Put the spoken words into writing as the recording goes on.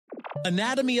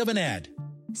Anatomy of an ad.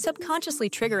 Subconsciously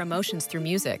trigger emotions through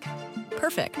music.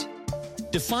 Perfect.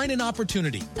 Define an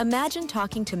opportunity. Imagine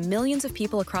talking to millions of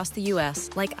people across the U.S.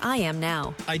 like I am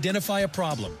now. Identify a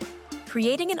problem.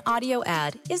 Creating an audio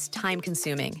ad is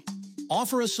time-consuming.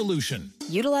 Offer a solution.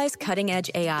 Utilize cutting-edge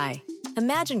AI.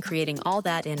 Imagine creating all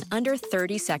that in under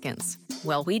 30 seconds.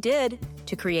 Well, we did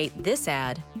to create this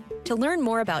ad. To learn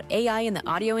more about AI in the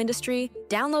audio industry,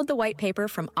 download the white paper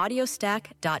from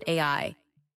audiostack.ai.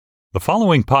 The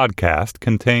following podcast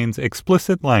contains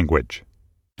explicit language.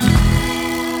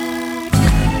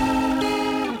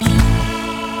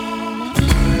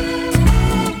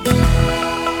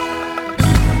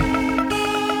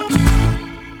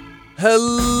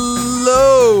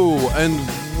 Hello and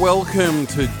welcome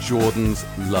to Jordan's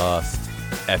last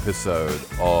episode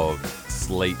of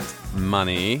Slate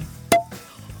Money.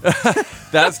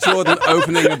 That's Jordan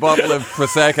opening a bottle of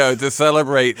Prosecco to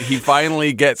celebrate. He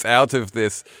finally gets out of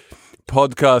this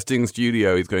podcasting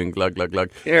studio. He's going glug, glug,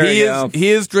 glug. He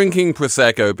is drinking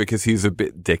Prosecco because he's a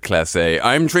bit déclassé.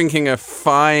 I'm drinking a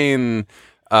fine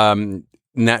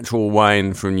natural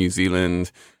wine from New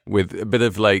Zealand with a bit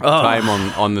of time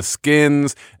on the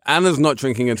skins. Anna's not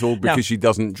drinking at all because she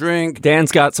doesn't drink.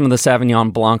 Dan's got some of the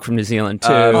Sauvignon Blanc from New Zealand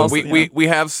too. We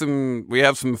have some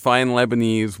fine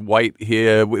Lebanese white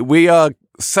here. We are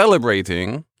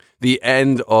celebrating the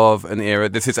end of an era.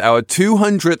 This is our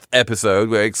 200th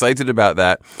episode. We're excited about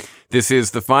that. This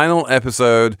is the final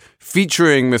episode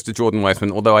featuring Mr. Jordan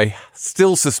Weissmann, although I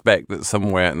still suspect that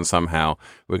somewhere and somehow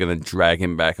we're going to drag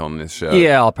him back on this show.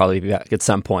 Yeah, I'll probably be back at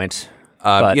some point.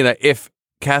 If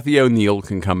Kathy O'Neill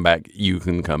can come back, you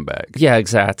can come back. Yeah,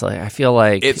 exactly. I feel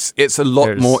like it's a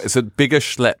lot more. It's a bigger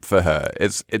schlep for her.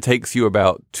 It takes you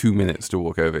about 2 minutes to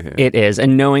walk over here. It is,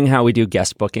 and knowing how we do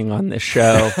guest booking on this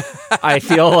show, I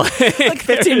feel like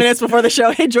 15 minutes before the show.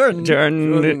 Hey, Jordan,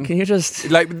 can you just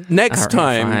next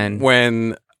time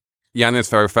when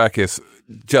Yanis Varoufakis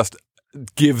just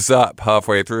gives up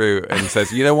halfway through and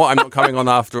says, "You know what? I'm not coming on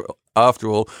after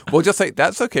all." We'll just say,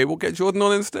 "That's okay. We'll get Jordan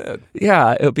on instead."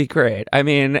 Yeah, it would be great. I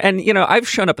mean, and I've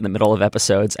shown up in the middle of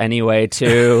episodes anyway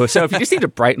too. So if you just need to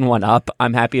brighten one up,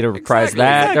 I'm happy to reprise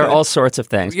that. Exactly. There are all sorts of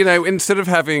things. Instead of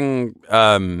having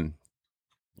the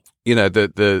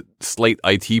Slate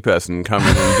IT person come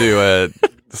in and do a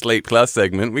Slate Plus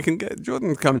segment, we can get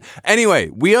Jordan coming. Anyway,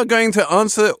 we are going to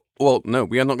answer. Well, no,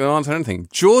 we are not going to answer anything.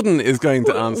 Jordan is going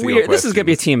to answer your questions. This is going to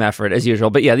be a team effort, as usual.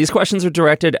 But yeah, these questions are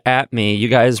directed at me. You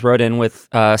guys wrote in with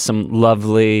some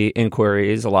lovely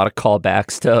inquiries, a lot of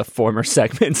callbacks to former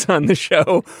segments on the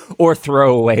show, or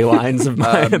throwaway lines of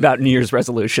mine about New Year's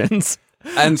resolutions.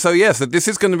 And so this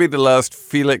is going to be the last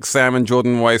Felix, Sam, and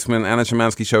Jordan Weissmann, Anna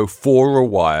Szymanski show for a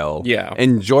while. Yeah.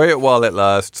 Enjoy it while it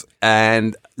lasts.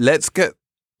 And let's get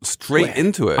straight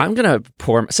into it. I'm going to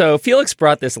pour. So Felix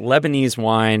brought this Lebanese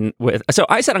wine with. So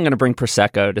I said I'm going to bring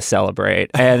Prosecco to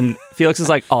celebrate. And Felix is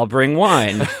like, I'll bring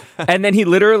wine. And then he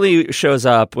literally shows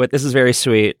up with, this is very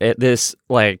sweet, this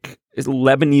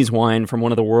Lebanese wine from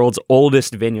one of the world's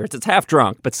oldest vineyards. It's half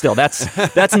drunk, but still,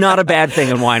 that's not a bad thing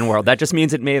in wine world. That just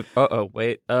means it may have.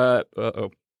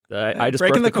 I just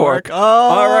broke the cork. Oh,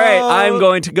 all right. I'm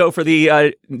going to go for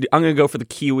the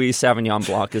kiwi Sauvignon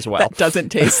Blanc as well. That doesn't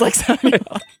taste like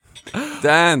Sauvignon.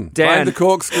 Dan, find the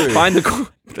corkscrew.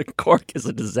 The cork is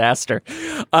a disaster.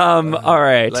 All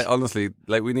right. Honestly,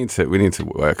 we need to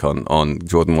work on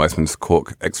Jordan Weissmann's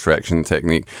cork extraction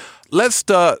technique. Let's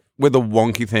start with a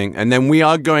wonky thing, and then we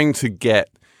are going to get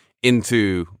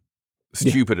into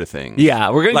stupider things. Yeah,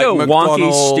 we're going to go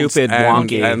McDonald's wonky, stupid,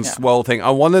 wonky. And swell thing. I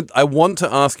want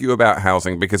to ask you about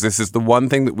housing, because this is the one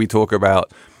thing that we talk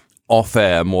about off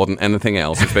air more than anything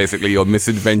else. It's basically your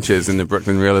misadventures in the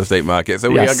Brooklyn real estate market.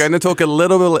 So we are going to talk a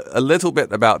little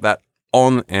bit about that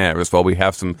on air as well. We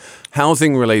have some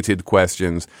housing related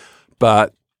questions.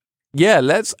 But yeah,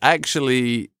 let's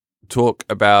actually talk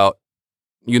about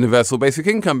universal basic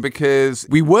income, because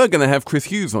we were going to have Chris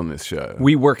Hughes on this show.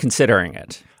 We were considering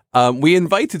it. We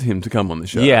invited him to come on the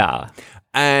show. Yeah.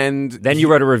 And then you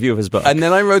wrote a review of his book. And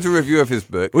then I wrote a review of his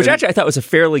book. Which actually I thought was a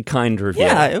fairly kind review.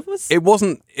 Yeah, it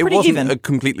wasn't a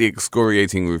completely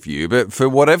excoriating review, but for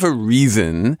whatever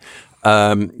reason,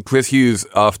 Chris Hughes,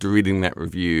 after reading that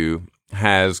review,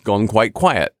 has gone quite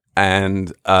quiet.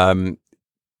 And I'm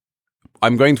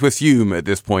going to assume at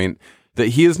this point that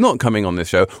he is not coming on this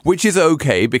show, which is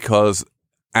okay, because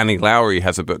Annie Lowrey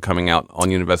has a book coming out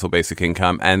on universal basic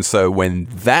income. And so when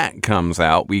that comes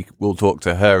out, we will talk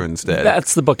to her instead.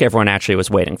 That's the book everyone actually was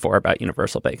waiting for about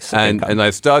universal basic income. And I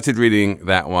started reading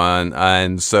that one.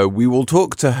 And so we will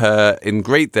talk to her in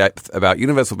great depth about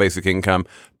universal basic income.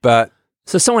 But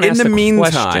so someone in asked the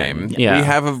meantime, question. Yeah. we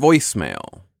have a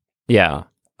voicemail. Yeah.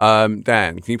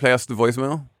 Dan, can you play us the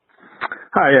voicemail?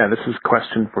 Hi, this is a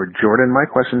question for Jordan. My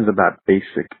question is about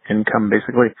basic income,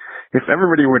 basically. If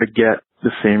everybody were to get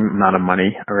the same amount of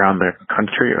money around the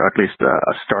country, or at least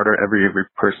a starter every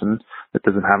person that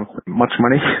doesn't have much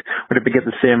money, would it get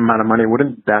the same amount of money?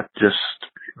 Wouldn't that just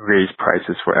raise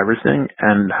prices for everything?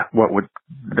 And what would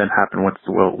then happen? What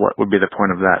would be the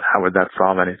point of that? How would that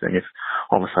solve anything if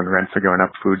all of a sudden rents are going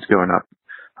up, food's going up?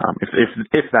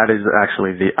 If that is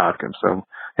actually the outcome. So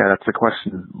yeah, that's the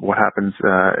question. What happens?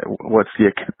 What's the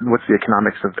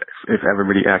economics of if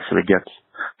everybody actually gets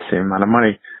the same amount of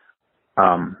money?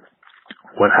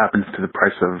 What happens to the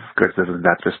price of goods? Doesn't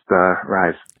that just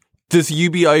rise? Does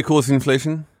UBI cause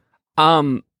inflation?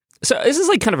 So this is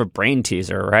like kind of a brain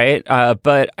teaser, right?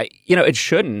 But it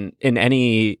shouldn't in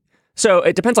any. So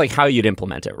it depends like how you'd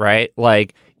implement it, right?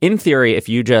 Like in theory, if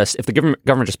the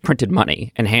government just printed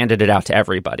money and handed it out to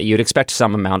everybody, you'd expect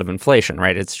some amount of inflation,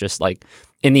 right? It's just like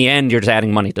in the end, you're just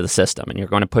adding money to the system and you're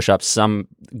going to push up some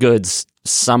goods,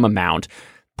 some amount,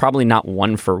 probably not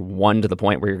one for one to the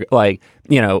point where you're like,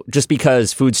 just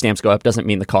because food stamps go up doesn't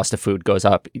mean the cost of food goes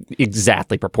up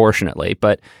exactly proportionately,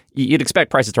 but you'd expect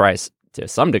prices to rise to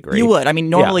some degree. You would. I mean,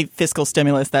 normally fiscal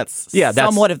stimulus, that's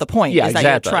somewhat of the point. Yeah, is that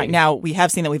exactly. You're trying. Now, we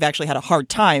have seen that we've actually had a hard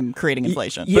time creating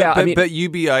inflation. But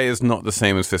UBI is not the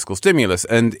same as fiscal stimulus.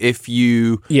 And if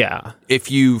you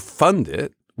fund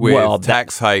it with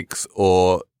tax hikes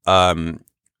or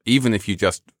even if you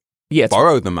just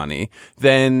borrow the money,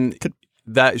 then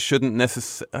that shouldn't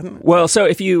necessarily... Well, so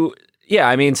if you... Yeah,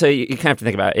 I mean, so you kind of have to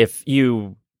think about it. If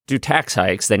you do tax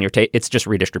hikes, then it's just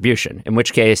redistribution, in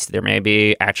which case there may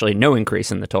be actually no increase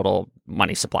in the total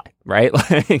money supply, right?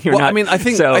 I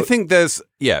think there's...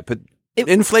 Yeah, but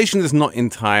inflation is not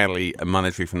entirely a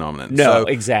monetary phenomenon. No,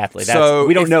 exactly.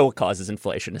 We don't know what causes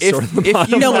inflation. It's sort of the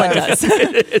bottom no line. one does.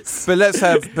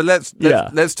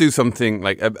 Let's do something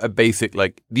like a basic,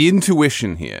 like the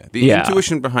intuition here. The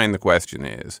intuition behind the question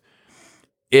is,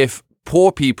 if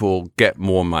poor people get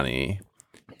more money,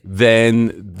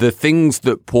 then the things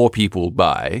that poor people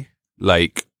buy,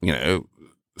 like,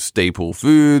 staple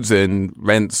foods and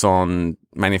rents on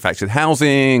manufactured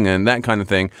housing and that kind of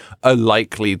thing, are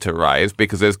likely to rise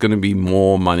because there's going to be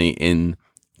more money in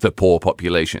the poor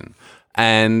population.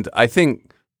 And I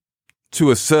think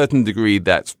to a certain degree,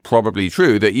 that's probably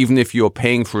true, that even if you're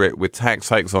paying for it with tax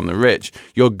hikes on the rich,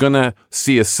 you're going to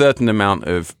see a certain amount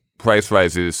of price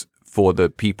rises for the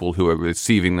people who are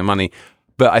receiving the money.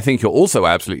 But I think you're also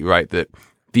absolutely right that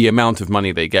the amount of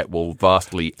money they get will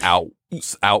vastly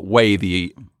outweigh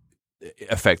the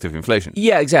effect of inflation.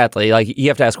 Yeah, exactly. Like you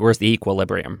have to ask, where's the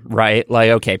equilibrium, right?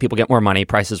 Like, okay, people get more money,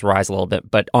 prices rise a little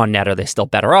bit, but on net, are they still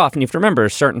better off? And you have to remember,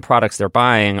 certain products they're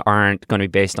buying aren't going to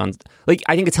be based on, like,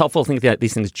 I think it's helpful to think that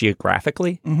these things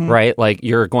geographically, right? Like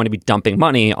you're going to be dumping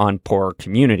money on poor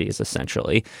communities,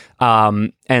 essentially.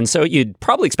 And so you'd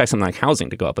probably expect something like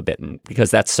housing to go up a bit because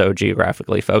that's so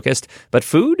geographically focused. But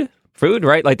food,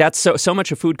 right? Like that's so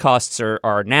much of food costs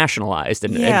are nationalized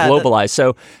and globalized.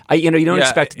 So you don't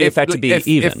expect the effect to be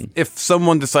even. If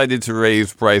someone decided to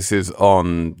raise prices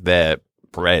on their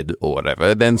bread or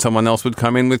whatever, then someone else would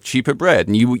come in with cheaper bread,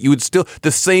 and you would still,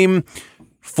 the same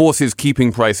forces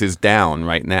keeping prices down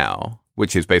right now,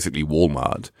 which is basically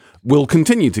Walmart, will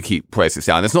continue to keep prices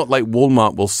down. It's not like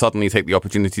Walmart will suddenly take the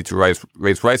opportunity to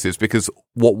raise prices, because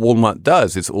what Walmart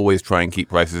does is always try and keep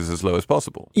prices as low as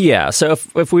possible. Yeah. So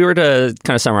if we were to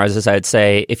kind of summarize this, I'd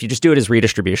say if you just do it as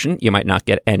redistribution, you might not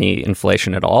get any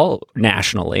inflation at all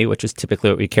nationally, which is typically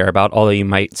what we care about, although you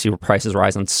might see prices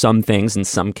rise on some things in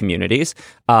some communities.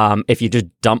 If you just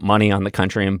dump money on the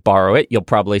country and borrow it, you'll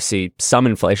probably see some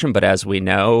inflation. But as we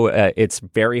know, it's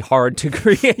very hard to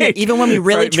create. Yeah, even when we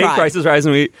really try. Make prices rise,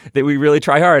 and we really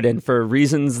try hard, and for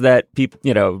reasons that people,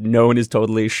 no one is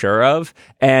totally sure of.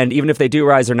 And even if they do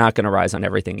rise, they're not going to rise on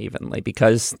everything evenly,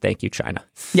 because thank you, China.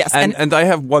 Yes. And I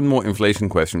have one more inflation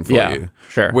question for you.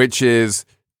 Sure. Which is,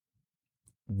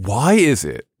 why is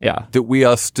it Yeah. that we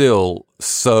are still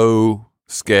so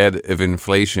scared of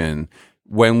inflation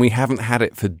when we haven't had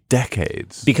it for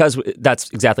decades? Because that's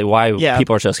exactly why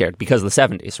people are so scared. Because of the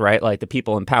 70s, right? Like the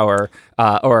people in power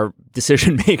or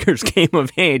decision makers came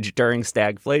of age during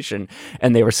stagflation,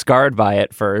 and they were scarred by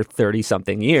it for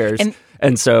 30-something years.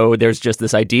 And so there's just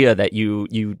this idea that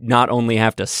you not only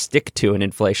have to stick to an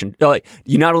inflation, like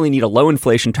you not only need a low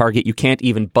inflation target, you can't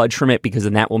even budge from it, because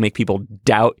then that will make people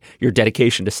doubt your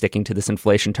dedication to sticking to this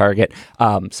inflation target.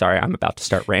 Sorry, I'm about to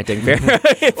start ranting.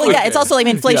 Well, yeah, it's also like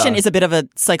inflation is a bit of a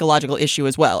psychological issue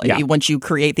as well. Yeah. Once you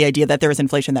create the idea that there is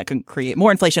inflation, that can create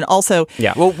more inflation. Also,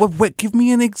 Well, wait, give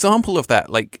me an example of that,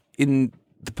 like in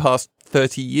the past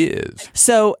 30 years.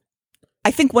 So I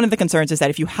think one of the concerns is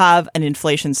that if you have an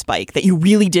inflation spike that you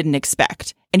really didn't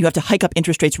expect and you have to hike up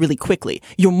interest rates really quickly,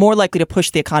 you're more likely to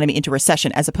push the economy into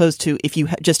recession as opposed to if you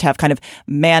just have kind of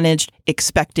managed,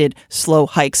 expected, slow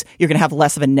hikes, you're going to have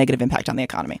less of a negative impact on the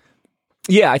economy.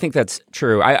 Yeah, I think that's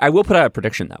true. I will put out a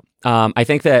prediction, though. I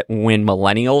think that when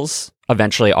millennials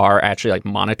eventually are actually like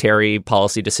monetary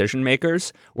policy decision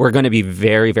makers, we're going to be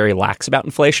very, very lax about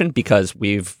inflation because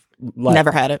we've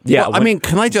never had it. Yeah, well, I mean,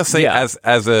 can I just say,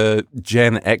 as a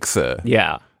Gen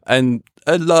Xer, and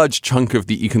a large chunk of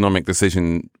the economic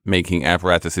decision-making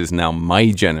apparatus is now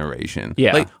my generation.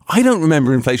 Yeah. Like, I don't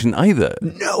remember inflation either.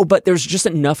 No, but there's just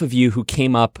enough of you who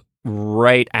came up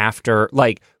right after,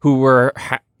 like, who were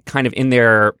kind of in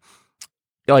their,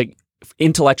 like,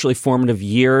 intellectually formative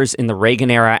years in the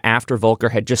Reagan era after Volcker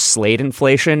had just slayed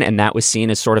inflation, and that was seen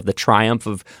as sort of the triumph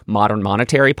of modern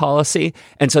monetary policy.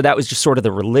 And so that was just sort of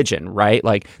the religion, right?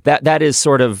 Like that is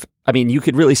sort of, I mean, you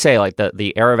could really say like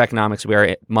the era of economics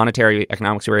monetary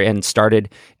economics we were in started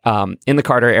in the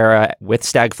Carter era with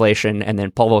stagflation, and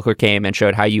then Paul Volcker came and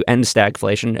showed how you end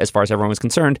stagflation as far as everyone was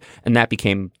concerned, and that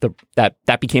became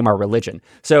that became our religion.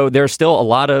 So there's still a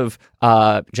lot of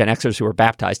Gen Xers who were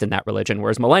baptized in that religion,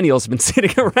 whereas millennials have been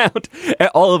sitting around.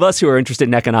 All of us who are interested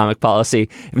in economic policy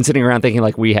have been sitting around thinking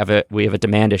like we have a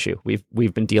demand issue.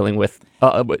 We've been dealing with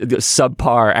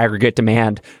subpar aggregate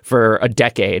demand for a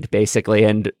decade basically,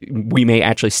 and we may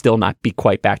actually still not be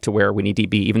quite back to where we need to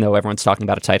be, even though everyone's talking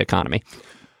about a tight economy.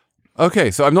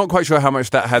 Okay, so I'm not quite sure how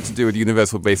much that had to do with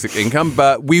universal basic income,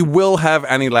 but we will have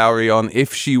Annie Lowrey on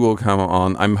if she will come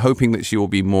on. I'm hoping that she will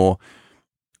be more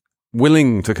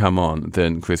willing to come on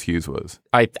than Chris Hughes was.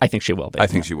 I think she will be. I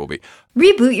think she will be.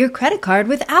 Reboot your credit card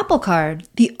with Apple Card,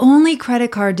 the only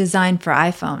credit card designed for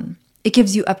iPhone. It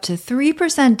gives you up to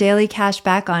 3% daily cash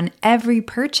back on every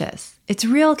purchase. It's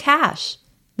real cash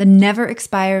that never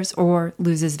expires or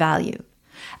loses value.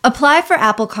 Apply for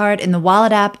Apple Card in the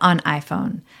Wallet app on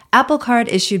iPhone. Apple Card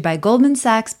issued by Goldman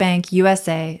Sachs Bank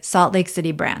USA, Salt Lake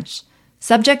City branch.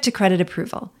 Subject to credit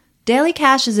approval. Daily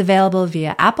cash is available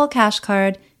via Apple Cash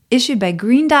Card issued by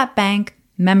Green Dot Bank,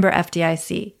 member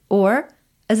FDIC, or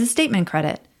as a statement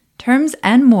credit. Terms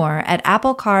and more at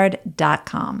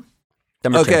applecard.com.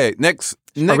 Okay, next.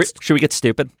 Should we get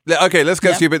stupid? Okay, let's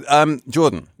get stupid.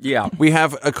 Jordan. Yeah. We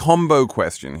have a combo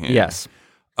question here. Yes.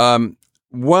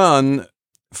 One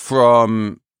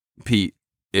from Pete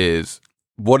is,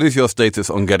 what is your status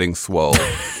on getting swole?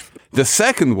 The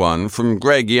second one from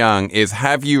Greg Young is,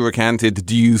 have you recanted?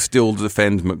 Do you still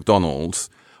defend McDonald's?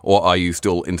 Or are you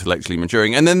still intellectually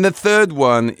maturing? And then the third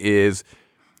one is,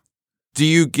 do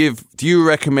you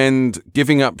recommend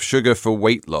giving up sugar for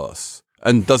weight loss?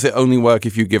 And does it only work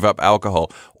if you give up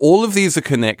alcohol? All of these are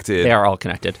connected. They are all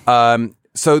connected.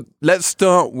 So let's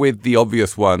start with the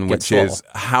obvious one, which swole. is,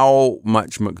 how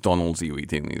much McDonald's are you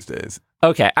eating these days?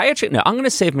 Okay, I'm going to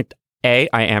save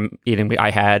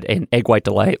I had an egg white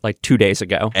delight like 2 days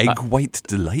ago. Egg white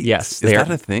delight? Yes. Is that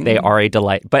a thing? They are a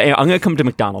delight. But I'm going to come to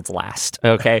McDonald's last,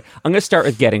 okay? I'm going to start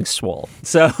with getting swole.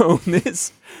 So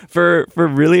this, for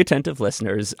really attentive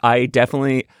listeners,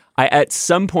 at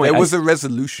some point... There was a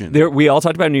resolution. We all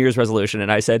talked about New Year's resolution,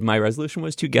 and I said my resolution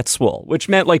was to get swole, which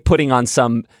meant like putting on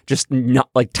some just not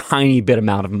like tiny bit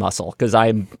amount of muscle, because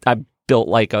I built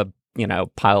like a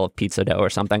pile of pizza dough or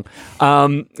something.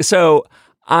 So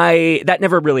that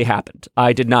never really happened.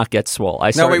 I did not get swole.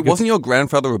 Wasn't your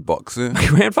grandfather a boxer?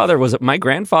 My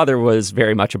grandfather was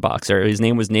very much a boxer. His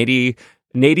name was Nady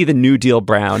the New Deal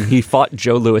Brown. He fought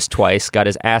Joe Louis twice, got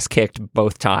his ass kicked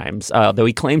both times, though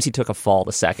he claims he took a fall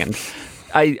the second.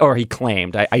 He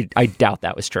claimed. I doubt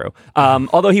that was true.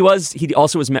 Although he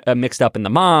also was mixed up in the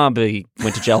mob. He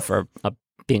went to jail for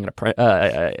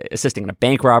assisting in a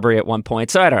bank robbery at one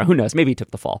point. So I don't know. Who knows? Maybe he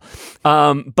took the fall.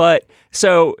 But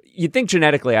so you'd think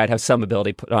genetically I'd have some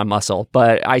ability to put on muscle,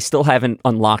 but I still haven't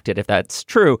unlocked it, if that's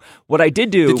true. What I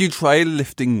did do... Did you try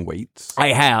lifting weights?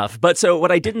 I have. But so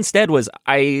what I did instead was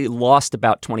I lost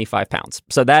about 25 pounds.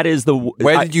 So that is the...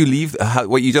 Where did you leave?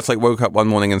 You just woke up one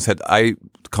morning and said, I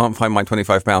can't find my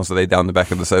 25 pounds. Are they down the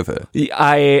back of the sofa?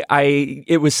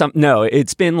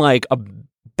 It's been like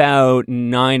about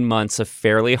 9 months of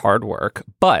fairly hard work.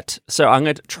 But so I'm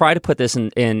going to try to put this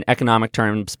in economic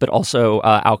terms, but also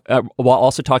while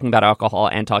also talking about alcohol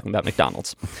and talking about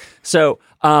McDonald's. So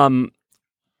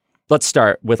let's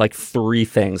start with like 3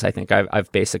 things I think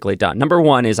I've basically done. Number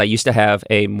one is I used to have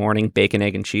a morning bacon,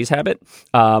 egg, and cheese habit,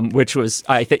 which was,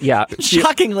 I think,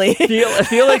 shockingly.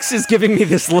 Felix is giving me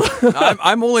this look.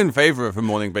 I'm all in favor of a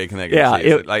morning bacon, egg, and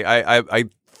cheese. I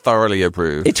thoroughly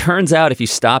approve. It turns out if you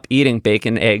stop eating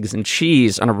bacon, eggs, and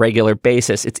cheese on a regular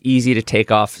basis, it's easy to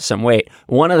take off some weight.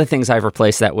 One of the things I've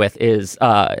replaced that with is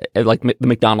the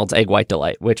McDonald's Egg White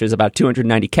Delight, which is about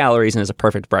 290 calories and is a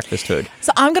perfect breakfast food.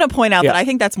 So I'm going to point out that I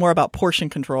think that's more about portion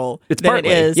control than it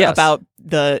is about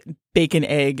the bacon,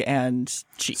 egg, and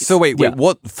cheese. So wait,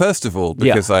 what? First of all,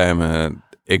 because I am an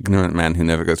ignorant man who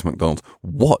never goes to McDonald's,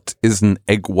 what is an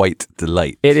Egg White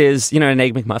Delight? It is, an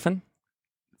Egg McMuffin?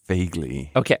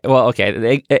 Vaguely. Okay.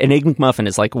 An Egg McMuffin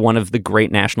is like one of the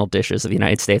great national dishes of the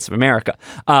United States of America.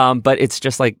 But it's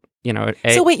just like, egg.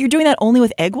 So wait, you're doing that only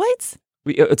with egg whites?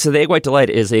 So the Egg White Delight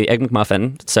is a Egg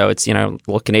McMuffin. So it's,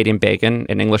 little Canadian bacon,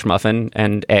 an English muffin,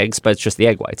 and eggs, but it's just the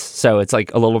egg whites. So it's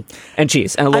like a little, and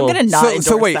cheese. And a little. I'm going to not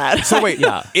endorse that. So wait,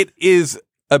 it is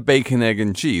a bacon, egg,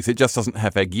 and cheese. It just doesn't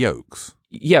have egg yolks.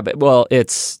 Yeah, but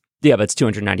it's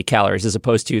 290 calories as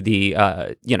opposed to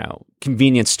the,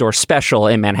 convenience store special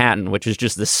in Manhattan, which is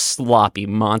just this sloppy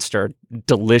monster,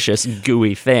 delicious,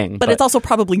 gooey thing. But it's also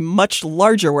probably much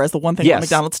larger, whereas the one thing that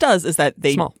McDonald's does is that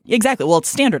they... Small. Exactly. Well, it's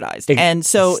standardized. And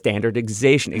so...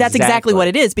 Standardization. That's exactly what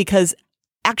it is, because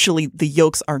actually the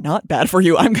yolks are not bad for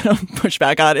you. I'm going to push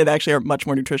back on it. They actually are much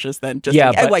more nutritious than just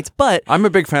egg whites. But I'm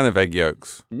a big fan of egg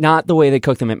yolks. Not the way they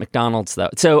cook them at McDonald's, though.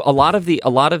 So a lot of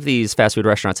these fast food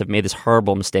restaurants have made this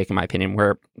horrible mistake, in my opinion,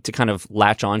 where to kind of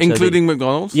latch on to including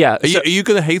McDonald's? Yeah. Are you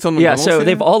going to hate on McDonald's? Yeah, so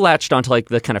they've all latched onto like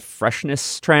the kind of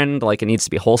freshness trend, like it needs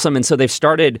to be wholesome. And so they've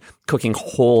started cooking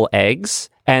whole eggs.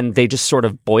 And they just sort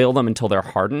of boil them until they're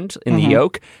hardened in the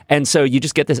yolk. And so you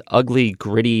just get this ugly,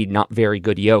 gritty, not very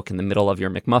good yolk in the middle of your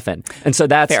McMuffin. And so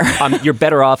that's, you're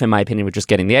better off, in my opinion, with just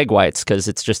getting the egg whites, because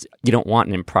it's just, you don't want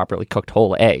an improperly cooked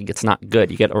whole egg. It's not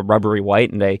good. You get a rubbery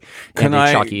white and a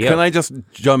chalky yolk. Can I just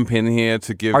jump in here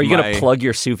to give Are you going to plug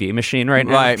your sous vide machine right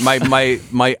now? Right.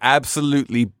 My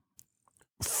absolutely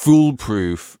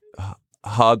foolproof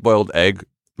hard-boiled egg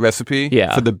recipe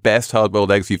for the best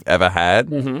hard-boiled eggs you've ever had.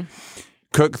 Mm-hmm.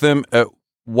 Cook them at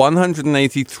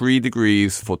 183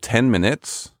 degrees for 10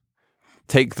 minutes.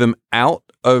 Take them out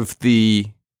of the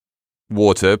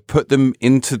water, put them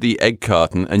into the egg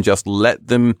carton, and just let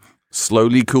them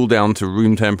slowly cool down to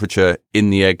room temperature in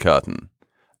the egg carton.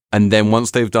 And then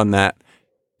once they've done that,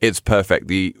 it's perfect.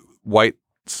 The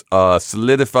whites are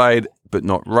solidified, but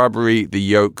not rubbery. The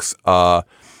yolks are,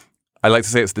 I like to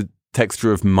say it's the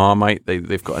texture of Marmite.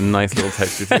 They've got a nice little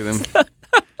texture to them.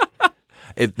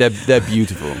 They're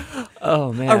beautiful.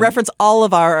 Oh, man. A reference all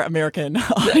of our American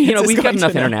audience we've got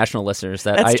enough international listeners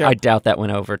that I doubt that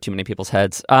went over too many people's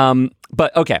heads.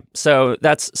 But okay, so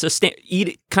that's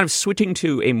kind of switching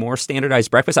to a more standardized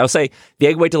breakfast. I would say the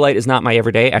Egg White Delight is not my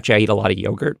everyday. Actually, I eat a lot of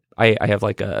yogurt. I have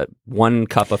like 1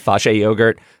 cup of Fage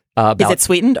yogurt. Is it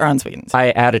sweetened or unsweetened?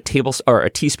 I add a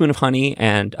teaspoon of honey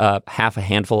and half a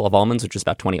handful of almonds, which is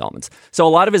about 20 almonds. So a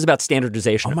lot of it is about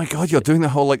standardization. Oh my God, you're doing the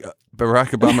whole like Barack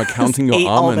Obama counting your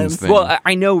almonds thing. Well,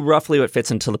 I know roughly what fits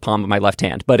into the palm of my left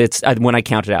hand, but it's when I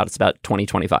count it out, it's about 20,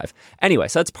 25. Anyway,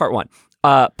 so that's part 1.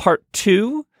 Part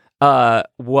 2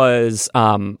 was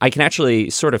I can actually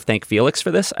sort of thank Felix for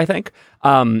this, I think,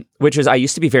 which is I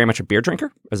used to be very much a beer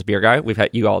drinker. As a beer guy,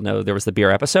 you all know there was the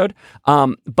beer episode,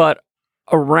 but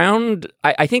around,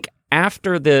 I think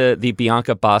after the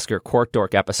Bianca Bosker Cork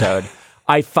Dork episode,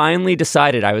 I finally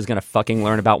decided I was going to fucking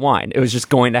learn about wine. It was just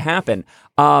going to happen.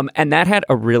 And that had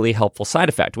a really helpful side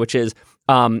effect, which is,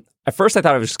 at first I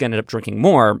thought I was just going to end up drinking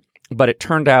more, but it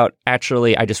turned out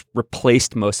actually I just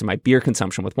replaced most of my beer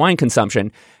consumption with wine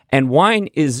consumption. And wine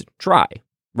is dry,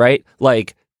 right?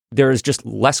 Like, there's just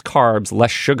less carbs,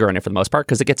 less sugar in it for the most part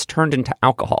because it gets turned into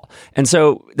alcohol. And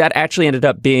so that actually ended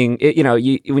up being,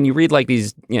 when you read like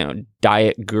these,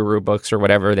 diet guru books or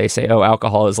whatever, they say, oh,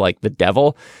 alcohol is like the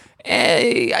devil.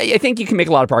 I think you can make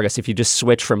a lot of progress if you just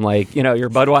switch from like, your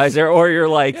Budweiser or your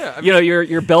like,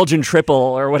 your Belgian triple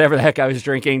or whatever the heck I was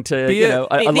drinking to, beer,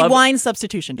 the wine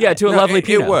substitution diet. Yeah, to a lovely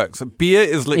Pinot. It works. Beer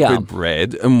is liquid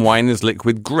bread and wine is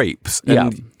liquid grapes.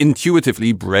 And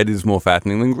intuitively, bread is more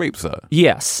fattening than grapes are.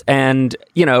 Yes. And,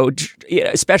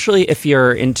 especially if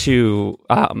you're into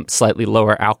slightly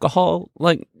lower alcohol,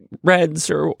 like reds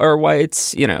or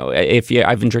whites,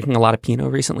 I've been drinking a lot of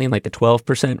Pinot recently in like the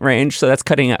 12% range, so that's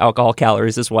cutting alcohol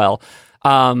calories as well.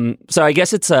 So I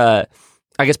guess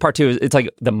part 2 is it's like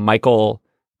the Michael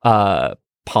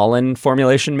Pollan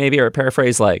formulation maybe, or a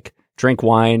paraphrase like drink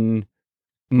wine,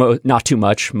 not too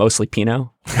much, mostly Pinot.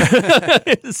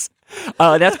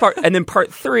 That's part, and then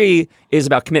part 3 is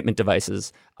about commitment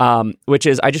devices, which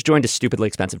is I just joined a stupidly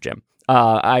expensive gym.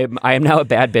 I am now a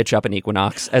bad bitch up in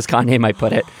Equinox, as Kanye might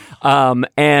put it.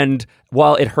 And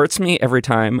while it hurts me every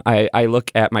time I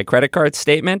look at my credit card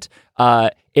statement,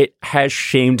 it has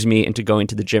shamed me into going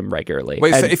to the gym regularly.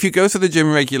 Wait, so if you go to the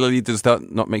gym regularly, does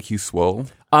that not make you swole?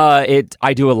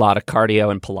 I do a lot of cardio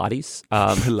and Pilates.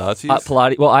 Pilates?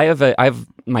 Pilates. Well, I have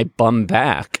my bum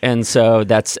back, and so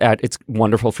it's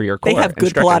wonderful for your core. They have good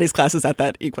stretching. Pilates classes at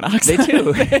that Equinox. They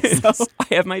do. So-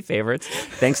 I have my favorites.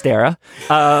 Thanks, Dara.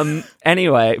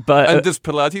 Anyway, but And does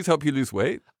Pilates help you lose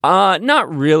weight?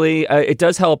 not really. It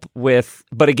does help with,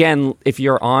 but again, if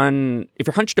you're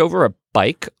hunched over a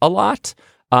bike a lot,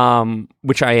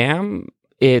 which I am,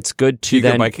 it's good to Do you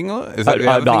then. go biking a lot? Is that the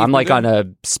other no, thing I'm you like do? on a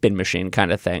spin machine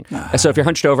kind of thing. So if you're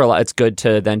hunched over a lot, it's good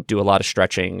to then do a lot of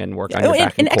stretching and work on your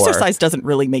back and core. exercise doesn't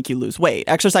really make you lose weight.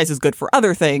 Exercise is good for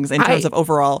other things in terms of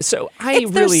overall. So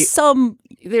there's some.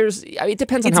 it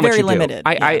depends on It's how much very you do. limited,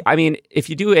 I mean, if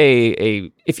you do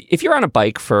if you're on a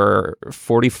bike for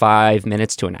 45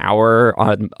 minutes to an hour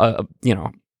on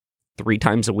 3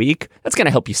 times a week, that's going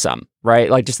to help you some,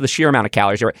 right? Like just the sheer amount of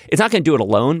calories. It's not going to do it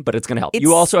alone, but it's going to help.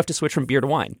 You also have to switch from beer to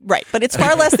wine. Right, but it's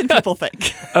far less than people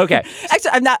think. Okay.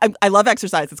 Actually, I love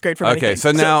exercise. It's great for many Okay, things.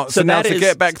 so now that to is-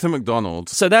 get back to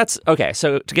McDonald's. So that's okay.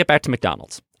 So to get back to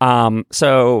McDonald's,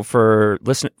 so for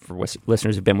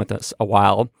listeners who've been with us a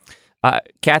while,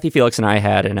 Kathy, Felix, and I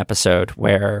had an episode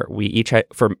where we each had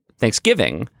for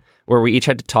Thanksgiving, where we each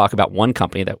had to talk about one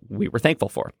company that we were thankful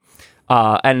for.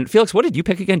 And Felix, what did you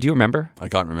pick again? Do you remember? I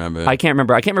can't remember. I can't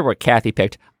remember. I can't remember what Kathy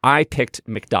picked. I picked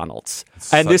McDonald's.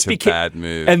 Such a bad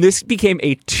move. And this became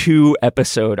a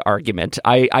 2-episode argument.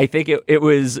 I think it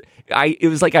was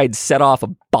like I'd set off a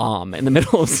bomb in the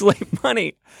middle of Slave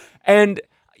Money. And,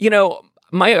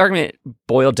 my argument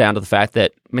boiled down to the fact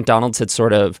that McDonald's had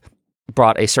sort of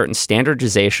brought a certain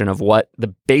standardization of what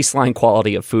the baseline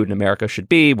quality of food in America should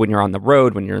be when you're on the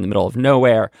road, when you're in the middle of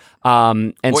nowhere.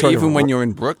 And or even when you're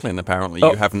in Brooklyn, apparently,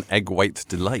 you have an egg white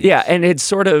delight. Yeah, and it's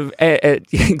sort of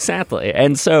exactly,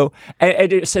 and so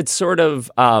it's sort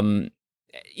of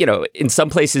in some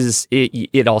places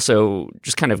it also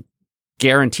just kind of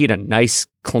guaranteed a nice,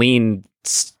 clean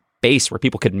space where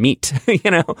people could meet,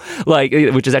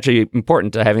 which is actually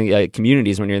important to having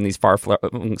communities when you're in these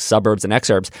far-flung suburbs and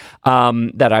exurbs.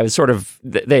 That I was sort of,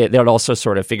 they had also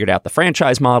sort of figured out the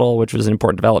franchise model, which was an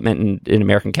important development in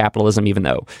American capitalism, even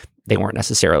though they weren't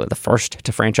necessarily the first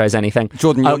to franchise anything.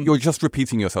 Jordan, you're just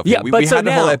repeating yourself. Yeah, we so had the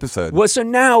now, whole episode. Well, so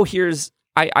now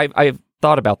I've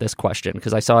thought about this question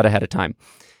because I saw it ahead of time.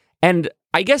 And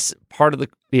I guess part of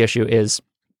the issue is,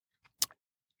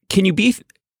 can you be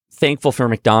thankful for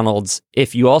McDonald's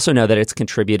if you also know that it's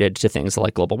contributed to things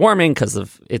like global warming because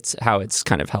of how it's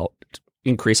kind of helped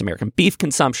increase American beef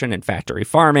consumption and factory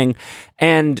farming?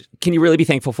 And can you really be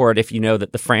thankful for it if you know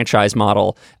that the franchise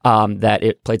model that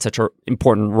it played such an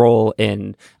important role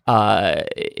in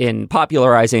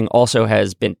popularizing also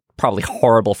has been probably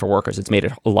horrible for workers? It's made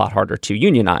it a lot harder to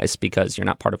unionize because you're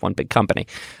not part of one big company.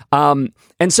 And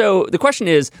so the question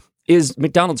is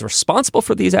McDonald's responsible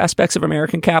for these aspects of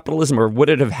American capitalism, or would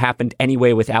it have happened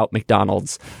anyway without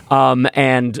McDonald's?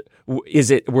 And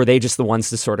were they just the ones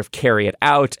to sort of carry it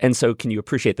out? And so can you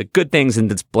appreciate the good things and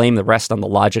just blame the rest on the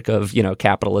logic of,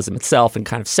 capitalism itself and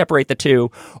kind of separate the two?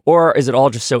 Or is it all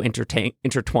just so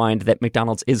intertwined that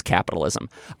McDonald's is capitalism?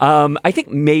 I think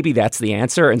maybe that's the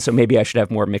answer. And so maybe I should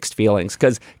have more mixed feelings,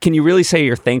 because can you really say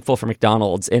you're thankful for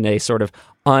McDonald's in a sort of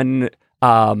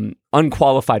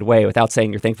unqualified way without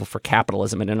saying you're thankful for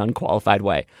capitalism in an unqualified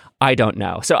way? I don't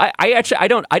know. So I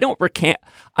don't recant.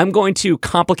 I'm going to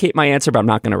complicate my answer, but I'm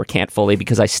not going to recant fully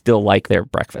because I still like their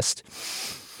breakfast.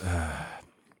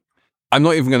 I'm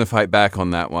not even going to fight back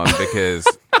on that one because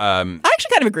I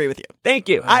actually kind of agree with you. Thank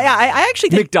you. I actually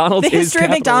think McDonald's the history is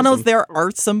of McDonald's, capitalism. there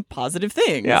are some positive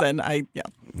things. Yeah. And I'm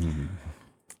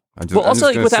just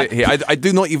also, gonna without- sit here. I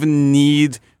do not even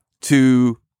need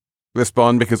to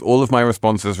respond because all of my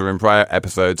responses are in prior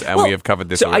episodes and we have covered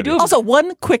this so I already. do- Also,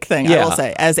 one quick thing I Yeah. will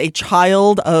say. As a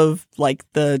child of like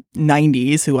the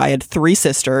 90s, who I had 3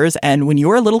 sisters, and when you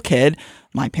were a little kid,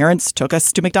 my parents took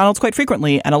us to McDonald's quite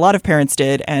frequently, and a lot of parents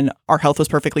did, and our health was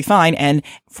perfectly fine. And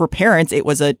for parents, it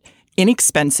was a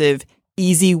inexpensive,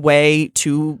 easy way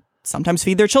to sometimes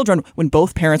feed their children when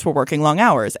both parents were working long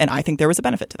hours. And I think there was a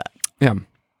benefit to that. Yeah.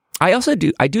 I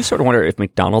do sort of wonder if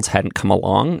McDonald's hadn't come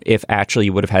along, if actually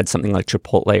you would have had something like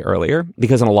Chipotle earlier,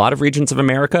 because in a lot of regions of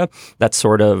America, that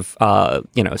sort of,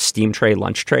 steam tray,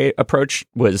 lunch tray approach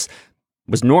was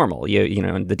normal.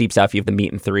 In the Deep South, you have the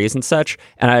meat and threes and such.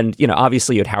 And,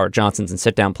 obviously you had Howard Johnson's and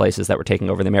sit-down places that were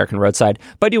taking over the American roadside.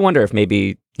 But I do wonder if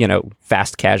maybe,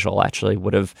 fast casual actually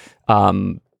would have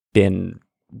been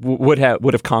would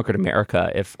have conquered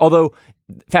America although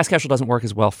fast casual doesn't work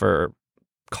as well for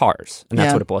cars, and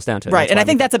that's what it boils down to. Right, and I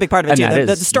think that's a big part of it too.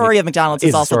 The story of McDonald's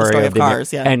is also the story of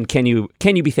cars. Yeah, and can you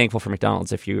be thankful for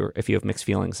McDonald's if you have mixed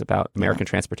feelings about American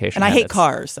transportation? And I hate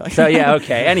cars, so yeah,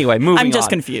 okay. Anyway, moving on. I'm just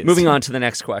confused. Moving on to the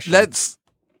next question. Let's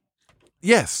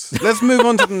move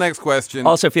on to the next question.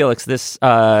 Also, Felix, this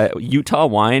Utah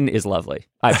wine is lovely.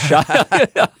 I've shot.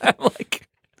 I'm like,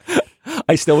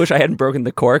 I still wish I hadn't broken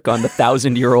the cork on the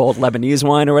 1,000-year-old Lebanese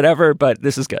wine or whatever, but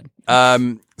this is good.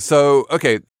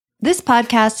 Okay. This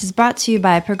podcast is brought to you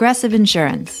by Progressive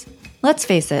Insurance. Let's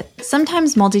face it,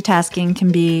 sometimes multitasking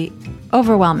can be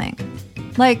overwhelming.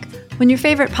 Like when your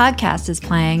favorite podcast is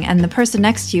playing and the person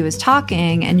next to you is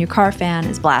talking and your car fan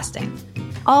is blasting,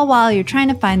 all while you're trying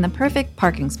to find the perfect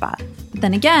parking spot. But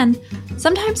then again,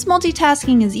 sometimes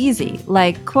multitasking is easy,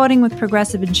 like quoting with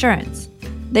Progressive Insurance.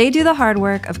 They do the hard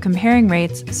work of comparing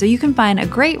rates so you can find a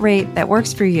great rate that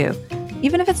works for you,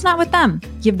 even if it's not with them.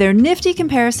 Give their nifty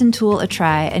comparison tool a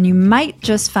try, and you might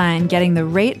just find getting the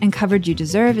rate and coverage you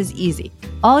deserve is easy.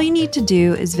 All you need to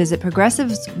do is visit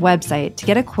Progressive's website to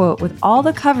get a quote with all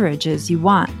the coverages you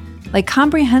want, like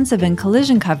comprehensive and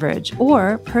collision coverage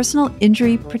or personal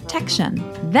injury protection.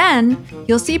 Then,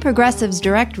 you'll see Progressive's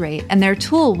direct rate, and their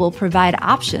tool will provide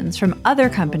options from other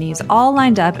companies all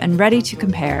lined up and ready to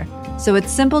compare, so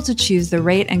it's simple to choose the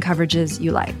rate and coverages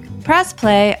you like. Press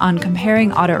play on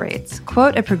comparing auto rates.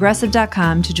 Quote at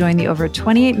Progressive.com to join the over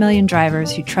 28 million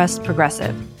drivers who trust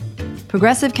Progressive.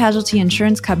 Progressive Casualty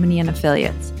Insurance Company and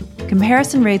Affiliates.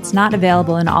 Comparison rates not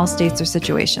available in all states or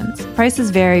situations.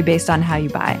 Prices vary based on how you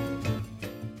buy.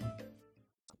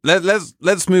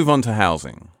 Let's move on to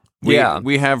housing. We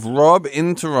have Rob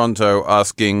in Toronto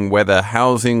asking whether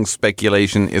housing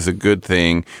speculation is a good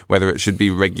thing, whether it should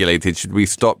be regulated. Should we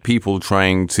stop people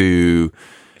trying to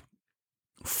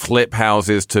flip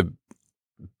houses to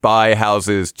buy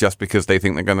houses just because they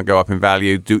think they're going to go up in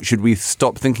value? Should we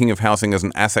stop thinking of housing as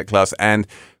an asset class? And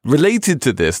related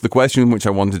to this, the question which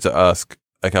I wanted to ask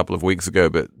a couple of weeks ago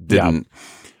but didn't,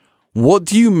 what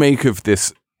do you make of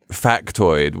this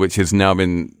factoid, which has now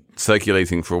been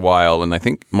circulating for a while, and I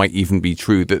think might even be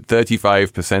true, that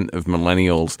 35% of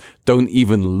millennials don't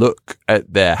even look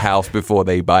at their house before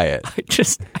they buy it?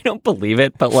 I don't believe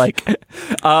it, but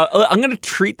I'm going to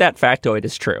treat that factoid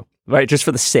as true, right? Just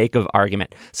for the sake of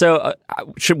argument. So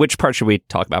which part should we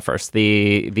talk about first?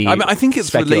 I think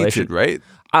it's related, right?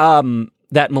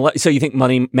 So you think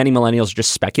many millennials are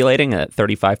just speculating that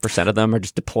 35% of them are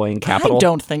just deploying capital? I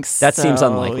don't think so. That seems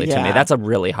unlikely to me. That's a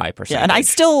really high percentage. Yeah, and I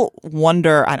still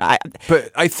wonder.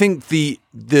 But I think the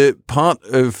part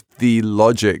of the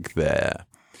logic there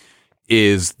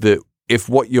is that if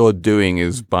what you're doing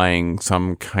is buying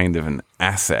some kind of an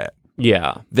asset,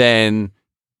 then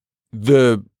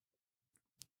the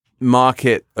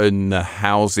market and the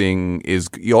housing is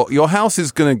your house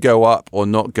is going to go up or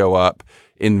not go up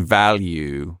in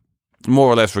value, more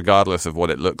or less regardless of what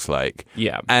it looks like.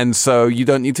 Yeah. And so you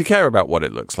don't need to care about what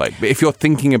it looks like. But if you're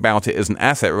thinking about it as an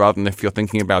asset rather than if you're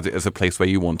thinking about it as a place where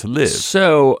you want to live.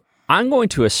 So I'm going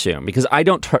to assume, because I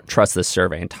don't trust this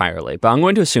survey entirely, but I'm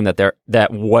going to assume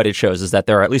that what it shows is that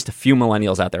there are at least a few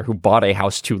millennials out there who bought a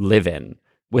house to live in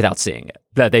without seeing it,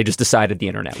 that they just decided the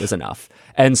internet was enough.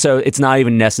 And so it's not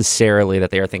even necessarily that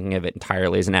they are thinking of it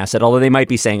entirely as an asset, although they might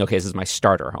be saying, okay, this is my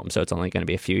starter home, so it's only going to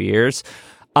be a few years.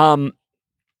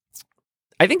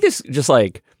 I think this just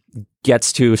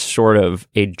gets to sort of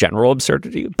a general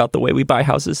absurdity about the way we buy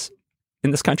houses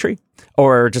in this country,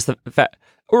 or just the fact,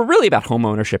 or really about home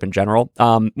ownership in general.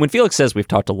 When Felix says we've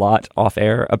talked a lot off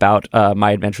air about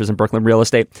my adventures in Brooklyn real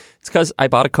estate, it's because I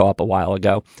bought a co-op a while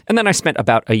ago. And then I spent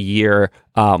about a year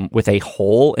with a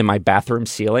hole in my bathroom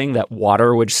ceiling that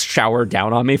water would shower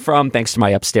down on me from, thanks to my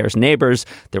upstairs neighbors.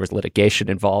 There was litigation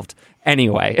involved.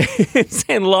 Anyway, it's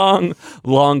a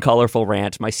long, colorful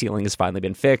rant. My ceiling has finally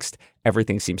been fixed.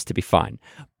 Everything seems to be fine.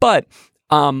 But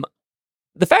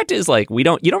the fact is, you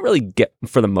don't really get,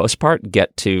 for the most part,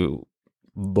 get to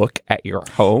look at your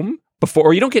home before,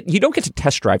 or you don't get to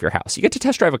test drive your house. You get to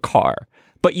test drive a car,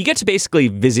 but you get to basically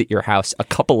visit your house a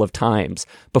couple of times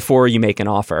before you make an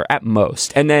offer at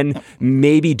most, and then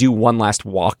maybe do one last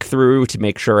walkthrough to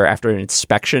make sure, after an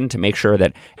inspection, to make sure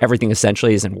that everything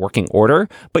essentially is in working order.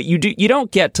 But you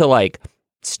don't get to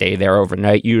stay there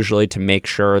overnight usually to make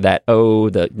sure that,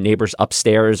 the neighbors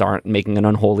upstairs aren't making an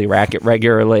unholy racket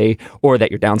regularly, or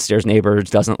that your downstairs neighbors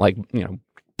doesn't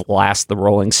blast the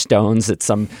Rolling Stones at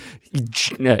some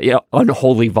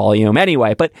unholy volume.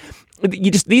 Anyway, but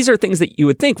these are things that you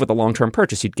would think with a long-term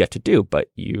purchase you'd get to do, but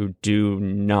you do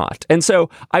not. And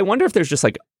so I wonder if there's just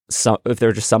some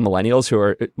millennials who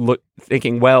are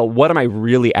thinking, well, what am I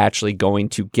really actually going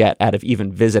to get out of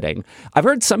even visiting? I've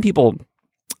heard some people,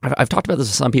 I've talked about this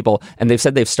with some people, and they've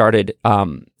said they've started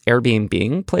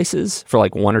Airbnb places for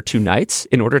like 1 or 2 nights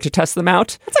in order to test them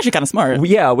out. That's actually kind of smart.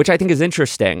 Yeah, which I think is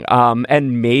interesting.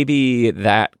 And maybe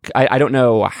that, I don't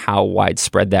know how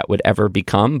widespread that would ever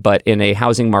become, but in a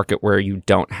housing market where you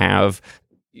don't have,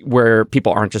 where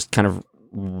people aren't just kind of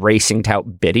racing to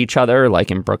outbid each other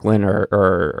like in Brooklyn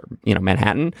or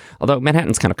Manhattan, although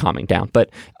Manhattan's kind of calming down, but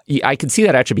I could see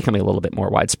that actually becoming a little bit more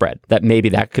widespread, that maybe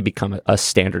that could become a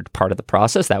standard part of the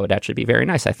process. That would actually be very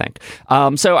nice, I think.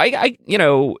 So I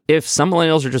if some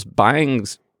millennials are just buying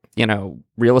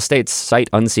real estate sight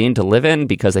unseen to live in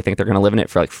because they think they're going to live in it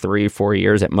for like 3-4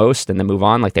 years at most and then move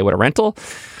on like they would a rental,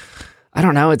 I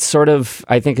don't know. I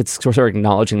think it's sort of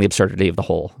acknowledging the absurdity of the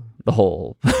whole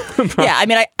Yeah, I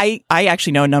mean, I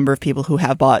actually know a number of people who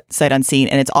have bought sight unseen,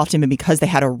 and it's often been because they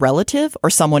had a relative or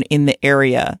someone in the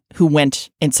area who went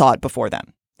and saw it before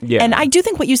them. Yeah. And I do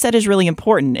think what you said is really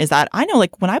important, is that I know,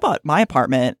 like, when I bought my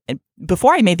apartment,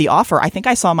 before I made the offer, I think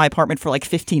I saw my apartment for like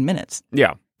 15 minutes.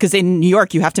 Yeah. Because in New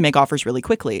York, you have to make offers really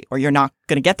quickly or you're not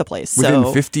going to get the place.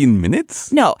 Within 15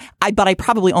 minutes? No, but I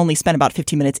probably only spent about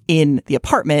 15 minutes in the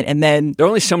apartment, and then there are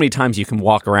only so many times you can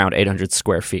walk around 800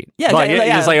 square feet. Yeah, like,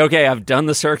 yeah. It's like, okay, I've done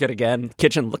the circuit again.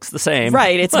 Kitchen looks the same.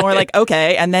 Right. It's more like,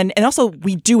 okay. And also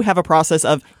we do have a process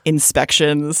of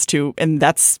inspections and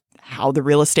that's how the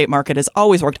real estate market has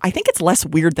always worked. I think it's less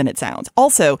weird than it sounds.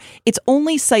 Also, it's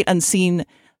only sight unseen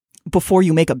before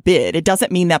you make a bid. It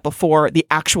doesn't mean that before the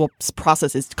actual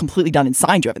process is completely done and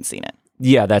signed, you haven't seen it.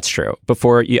 Yeah, that's true.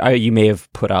 Before you may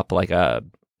have put up like a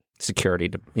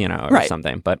security, or right.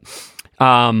 something. But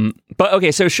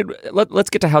okay. So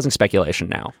let's get to housing speculation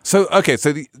now. So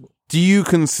do you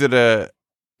consider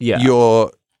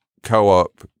your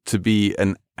co-op to be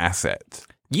an asset?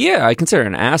 Yeah, I consider it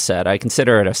an asset. I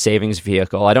consider it a savings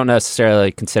vehicle. I don't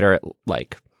necessarily consider it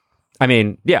like. I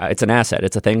mean, yeah, it's an asset.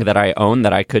 It's a thing that I own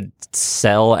that I could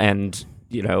sell and,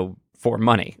 for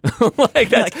money.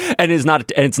 And it's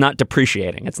not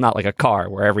depreciating. It's not like a car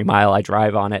where every mile I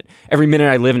drive on it, every minute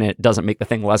I live in it doesn't make the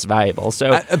thing less valuable.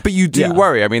 So, but you do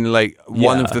worry. I mean, like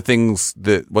one of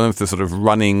the sort of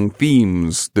running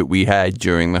themes that we had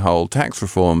during the whole tax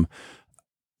reform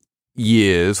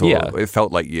years, or it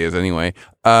felt like years anyway,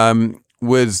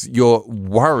 was your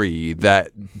worry that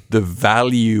the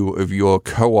value of your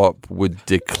co-op would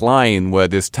decline were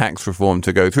this tax reform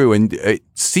to go through. And it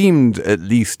seemed, at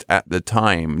least at the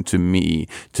time, to me,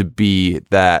 to be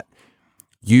that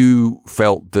you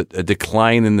felt that a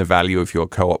decline in the value of your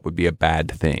co-op would be a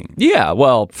bad thing. Yeah,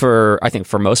 well, I think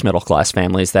for most middle-class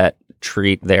families that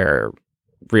treat their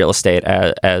real estate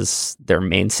as their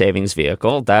main savings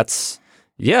vehicle, that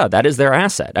is their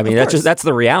asset. I mean, that's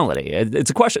the reality. It's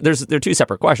a question. There are two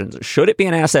separate questions. Should it be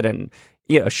an asset, and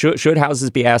should houses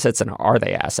be assets, and are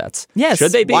they assets? Yes.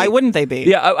 Should they be? Why wouldn't they be?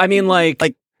 Yeah. I mean, like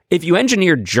if you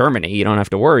engineer Germany, you don't have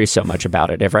to worry so much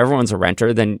about it. If everyone's a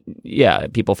renter, then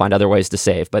people find other ways to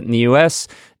save. But in the U.S.,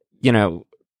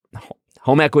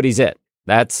 home equity's it.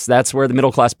 That's where the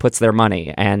middle class puts their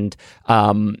money, and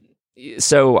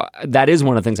so that is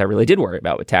one of the things I really did worry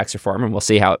about with tax reform, and we'll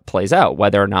see how it plays out,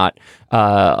 whether or not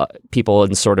people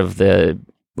in sort of the,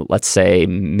 let's say,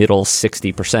 middle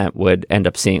 60% would end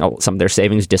up seeing some of their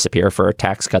savings disappear for a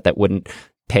tax cut that wouldn't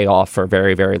pay off for a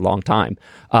very, very long time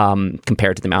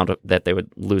compared to the amount that they would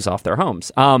lose off their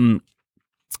homes. But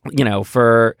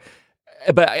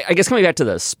I guess coming back to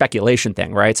the speculation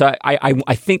thing, right? So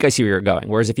I think I see where you're going.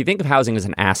 Whereas if you think of housing as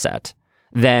an asset,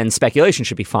 then speculation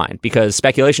should be fine, because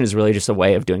speculation is really just a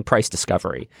way of doing price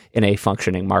discovery in a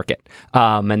functioning market.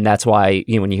 And that's why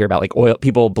when you hear about like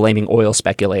people blaming oil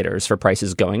speculators for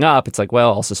prices going up, it's like,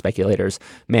 well, also speculators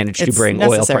manage to bring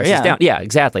oil prices down. Yeah,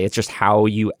 exactly. It's just how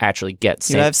you actually get.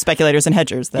 You have speculators and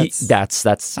hedgers.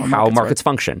 That's how markets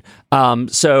function.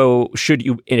 So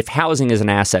if housing is an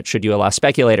asset, should you allow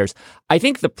speculators? I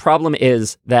think the problem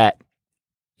is that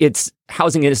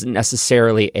housing isn't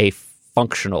necessarily a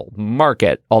functional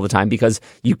market all the time, because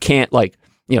you can't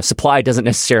supply doesn't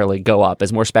necessarily go up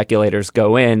as more speculators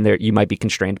go in. There, you might be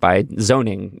constrained by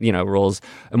zoning, rules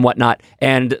and whatnot.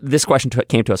 And this question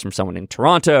came to us from someone in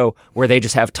Toronto, where they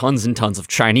just have tons and tons of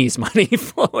Chinese money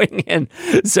flowing in.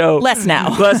 So less now.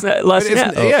 less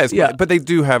now. But they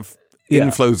do have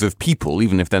inflows of people,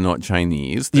 even if they're not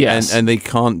Chinese. Yes. And they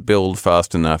can't build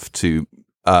fast enough to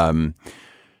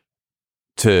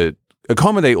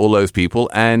accommodate all those people,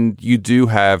 and you do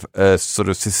have a sort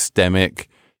of systemic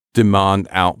demand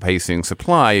outpacing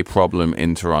supply problem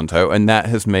in Toronto, and that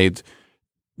has made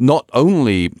not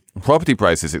only property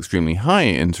prices extremely high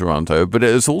in Toronto, but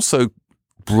it has also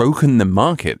broken the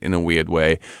market in a weird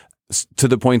way to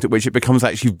the point at which it becomes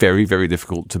actually very, very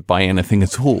difficult to buy anything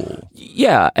at all.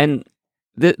 Yeah, and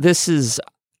this is,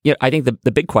 I think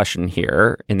the big question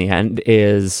here in the end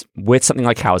is with something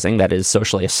like housing that is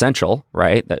socially essential,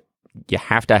 right? That you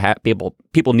have to have people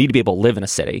need to be able to live in a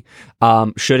city.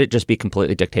 Should it just be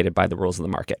completely dictated by the rules of the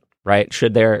market, right?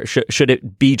 Should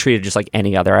it be treated just like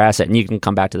any other asset? And you can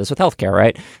come back to this with healthcare,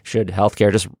 right? Should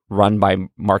healthcare just run by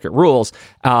market rules?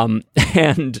 And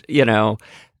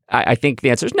I think the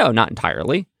answer is no, not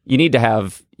entirely. You need to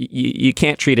have you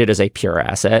can't treat it as a pure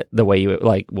asset the way you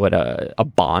would a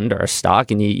bond or a stock,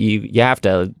 and you have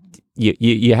to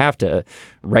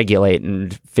regulate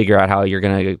and figure out how you're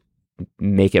going to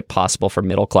make it possible for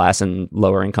middle class and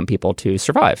lower income people to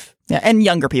survive. Yeah, and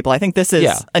younger people. I think this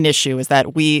is an issue, is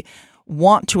that we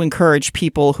want to encourage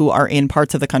people who are in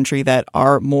parts of the country that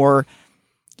are more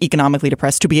economically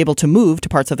depressed to be able to move to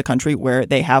parts of the country where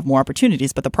they have more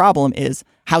opportunities. But the problem is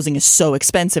housing is so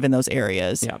expensive in those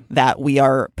areas that we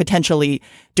are potentially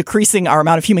decreasing our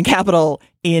amount of human capital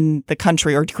in the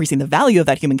country, or decreasing the value of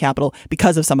that human capital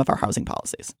because of some of our housing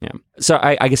policies. Yeah. So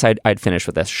I guess I'd finish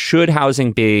with this. Should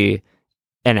housing be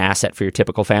an asset for your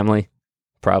typical family?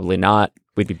 Probably not.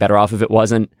 We'd be better off if it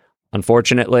wasn't.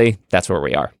 Unfortunately, that's where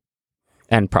we are,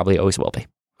 and probably always will be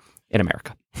in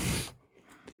America.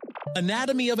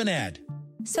 Anatomy of an ad.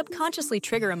 Subconsciously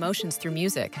trigger emotions through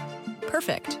music.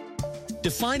 Perfect.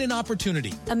 Define an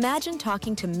opportunity. Imagine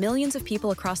talking to millions of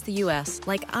people across the U.S.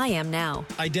 like I am now.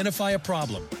 Identify a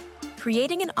problem.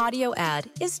 Creating an audio ad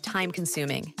is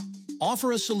time-consuming.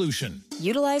 Offer a solution.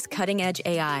 Utilize cutting-edge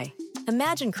AI.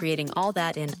 Imagine creating all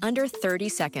that in under 30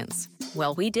 seconds.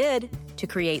 Well, we did, to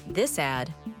create this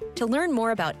ad. To learn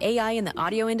more about AI in the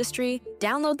audio industry,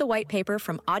 download the white paper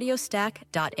from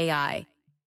audiostack.ai.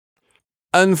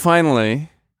 And finally,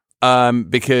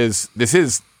 because this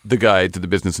is the guide to the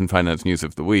business and finance news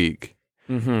of the week,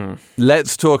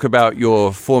 let's talk about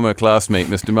your former classmate,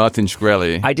 Mr. Martin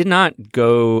Shkreli.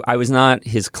 I was not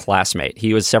his classmate.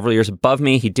 He was several years above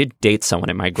me. He did date someone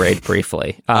in my grade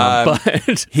briefly.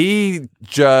 But he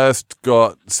just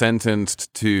got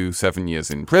sentenced to 7 years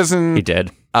in prison. He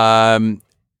did. And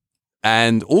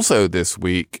also this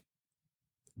week,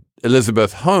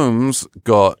 Elizabeth Holmes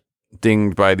got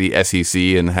dinged by the SEC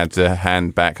and had to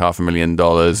hand back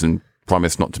 $500,000 and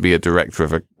promised not to be a director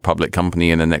of a public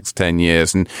company in the next 10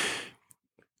 years. And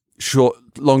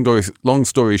long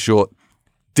story short,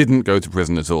 didn't go to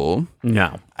prison at all.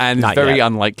 No. And it's very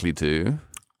unlikely to.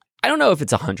 I don't know if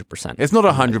it's 100%. It's not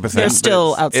 100%. They're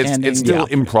still outstanding. It's still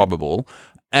improbable.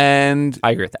 And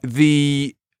I agree with that.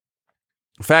 The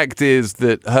fact is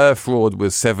that her fraud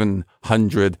was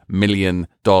 $700 million.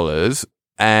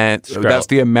 And that's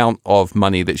the amount of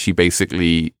money that she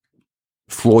basically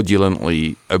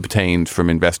fraudulently obtained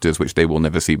from investors, which they will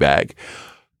never see back,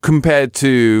 compared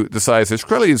to the size of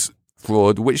Shkreli's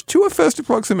fraud, which to a first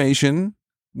approximation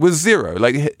was zero.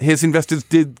 Like, his investors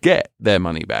did get their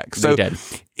money back. So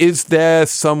is there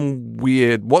some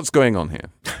weird... What's going on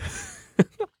here?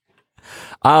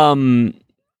 I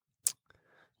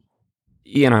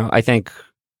think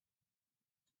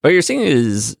what you're seeing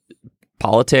is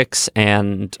politics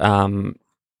and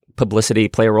publicity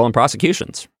play a role in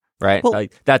prosecutions, right? Well,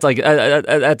 that's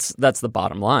the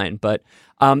bottom line. But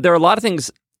there are a lot of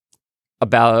things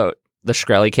about the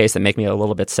Shkreli case that make me a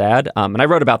little bit sad, and I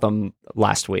wrote about them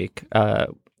last week.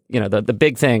 The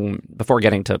big thing before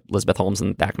getting to Elizabeth Holmes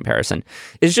and that comparison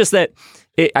is just that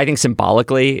I think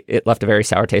symbolically it left a very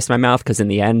sour taste in my mouth, because in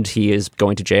the end he is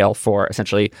going to jail for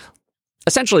essentially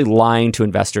lying to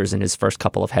investors in his first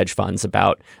couple of hedge funds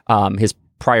about his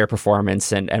prior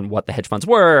performance and what the hedge funds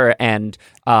were, and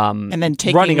then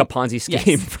running a Ponzi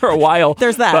scheme for a while.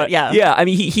 There's that, yeah. I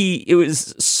mean, it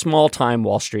was small time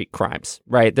Wall Street crimes,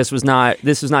 right? This was not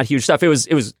huge stuff.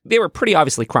 They were pretty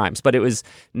obviously crimes, but it was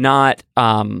not.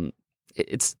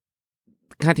 It's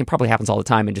the kind of thing probably happens all the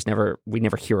time and we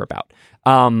never hear about.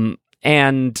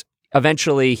 And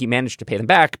eventually, he managed to pay them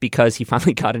back because he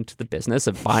finally got into the business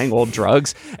of buying old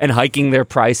drugs and hiking their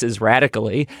prices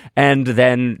radically, and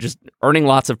then just earning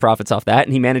lots of profits off that.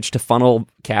 And he managed to funnel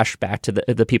cash back to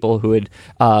the people who had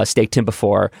staked him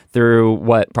before through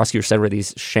what prosecutors said were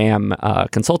these sham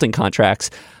consulting contracts.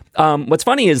 What's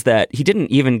funny is that he didn't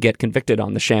even get convicted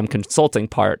on the sham consulting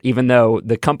part, even though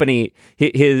the company,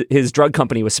 his drug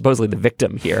company, was supposedly the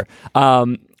victim here.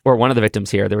 Or one of the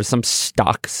victims here. There was some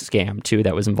stock scam, too,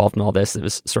 that was involved in all this. It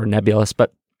was sort of nebulous.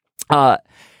 But,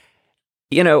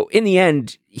 in the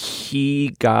end,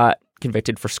 he got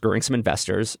convicted for screwing some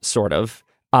investors, sort of.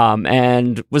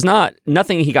 and was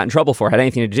nothing he got in trouble for had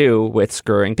anything to do with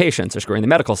screwing patients or screwing the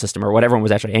medical system or what everyone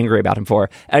was actually angry about him for.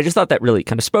 And I just thought that really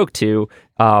kind of spoke to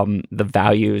the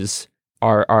values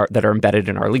that are embedded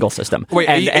in our legal system. Wait,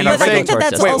 and our regulatory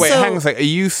system. Wait, hang on a second. Are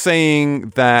you saying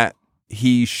that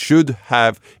he should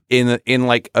have, in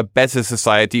like a better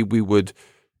society, we would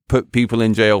put people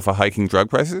in jail for hiking drug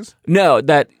prices? No,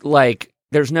 that like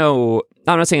there's no.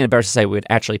 I'm not saying in a better society we would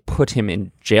actually put him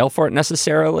in jail for it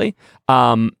necessarily,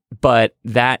 but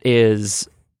that is,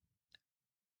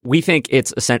 we think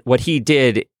it's what he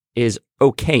did is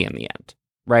okay in the end,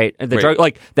 right? The drug,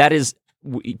 like that is.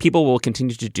 People will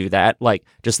continue to do that. Like,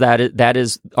 just that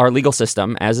is our legal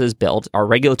system as is built, our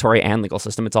regulatory and legal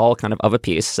system. It's all kind of a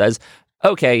piece. Says,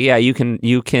 okay, yeah, you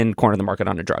can corner the market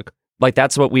on a drug. Like,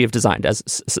 that's what we have designed as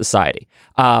society.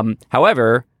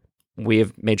 However, we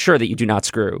have made sure that you do not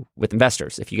screw with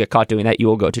investors. If you get caught doing that, you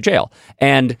will go to jail.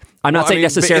 And I'm not saying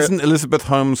necessarily. Isn't Elizabeth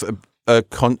Holmes a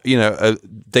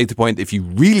data point? If you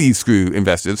really screw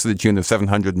investors to the tune of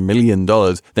 $700 million,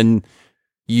 then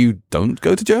you don't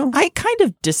go to jail? I kind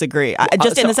of disagree. In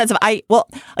the sense of I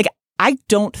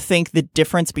don't think the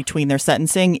difference between their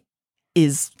sentencing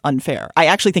is unfair. I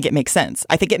actually think it makes sense.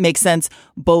 I think it makes sense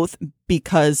both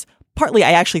because partly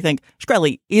I actually think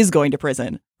Shkreli is going to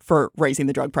prison for raising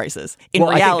the drug prices. In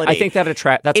reality, I think that's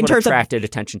what attracted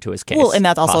attention to his case. Well, and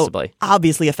that's also possibly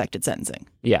obviously affected sentencing.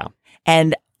 Yeah.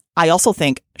 And I also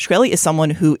think Shkreli is someone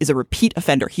who is a repeat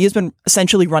offender. He has been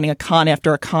essentially running a con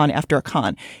after a con after a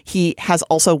con. He has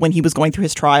also, when he was going through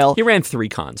his trial... He ran 3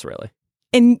 cons, really.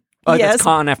 Yes. That's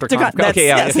con after con. Okay,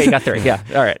 yeah, yes. Okay, you got 3. Yeah,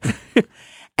 all right.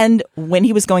 And when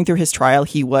he was going through his trial,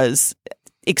 he was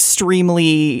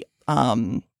extremely...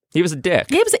 He was a dick.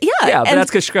 Yeah, but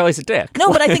that's because Shkreli's a dick. No,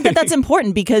 but I think that's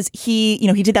important because he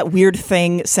did that weird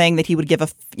thing saying that he would give a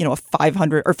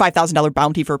 $500 or $5,000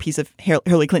 bounty for a piece of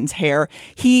Hillary Clinton's hair.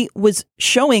 He was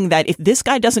showing that if this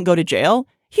guy doesn't go to jail,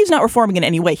 he's not reforming in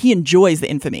any way. He enjoys the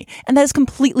infamy, and that is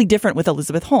completely different with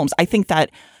Elizabeth Holmes. I think that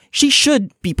she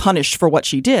should be punished for what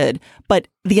she did, but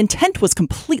the intent was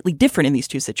completely different in these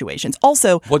two situations.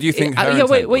 Also, what do you think her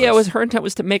intent was? Her intent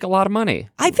was to make a lot of money.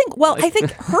 I think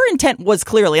her intent was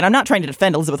clearly, and I'm not trying to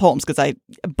defend Elizabeth Holmes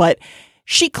but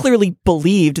she clearly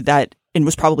believed that, and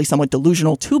was probably somewhat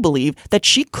delusional to believe, that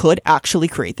she could actually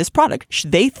create this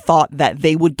product. They thought that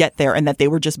they would get there and that they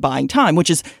were just buying time, which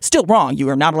is still wrong. You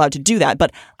are not allowed to do that.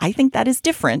 But I think that is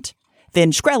different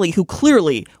than Shkreli, who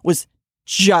clearly was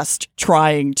just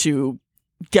trying to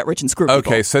get rich and screw people.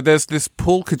 Okay, so there's this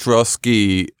Paul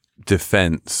Kudrowski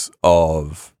defense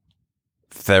of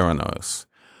Theranos,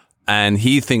 and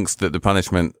he thinks that the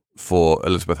punishment for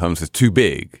Elizabeth Holmes is too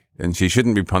big, and she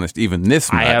shouldn't be punished even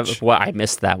this much. I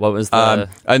missed that. What was the...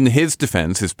 and his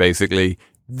defense is basically,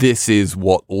 this is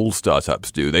what all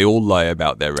startups do. They all lie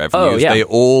about their revenues. Oh, yeah.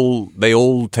 They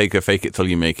all take a fake it till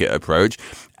you make it approach.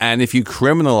 And if you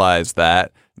criminalize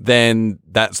that, then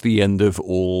that's the end of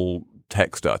all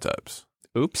tech startups.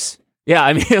 Oops. Yeah,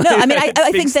 I mean,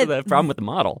 I think that the problem with the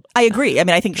model. I agree. I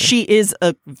mean, I think she is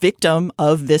a victim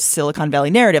of this Silicon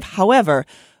Valley narrative. However,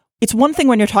 it's one thing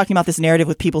when you're talking about this narrative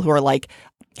with people who are like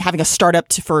having a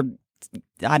startup for,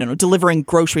 I don't know, delivering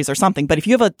groceries or something. But if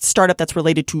you have a startup that's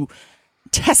related to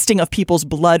testing of people's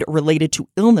blood related to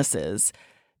illnesses,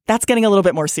 that's getting a little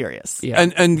bit more serious. Yeah.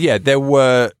 And yeah, there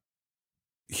were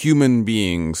human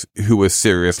beings who were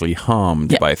seriously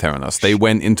harmed by Theranos. They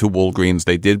went into Walgreens,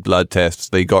 they did blood tests,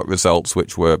 they got results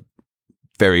which were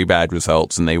very bad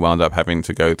results, and they wound up having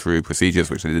to go through procedures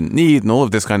which they didn't need and all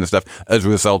of this kind of stuff as a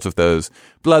result of those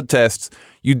blood tests.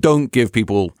 You don't give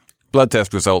people blood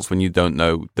test results when you don't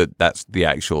know that that's the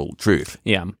actual truth.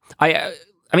 Yeah. I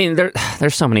mean,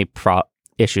 there's so many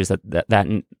issues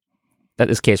that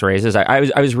this case raises.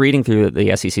 I was reading through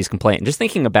the SEC's complaint and just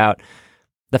thinking about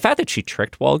the fact that she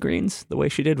tricked Walgreens the way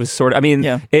she did was sort of, I mean,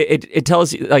 it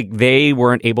tells you like they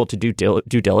weren't able to do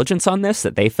due diligence on this,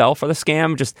 that they fell for the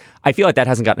scam. Just, I feel like that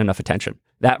hasn't gotten enough attention.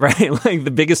 That, right? Like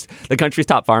the country's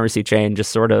top pharmacy chain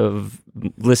just sort of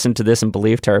listened to this and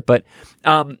believed her. But,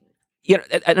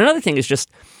 another thing is just,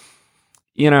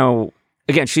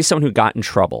 again, she's someone who got in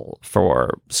trouble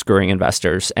for screwing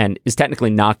investors and is technically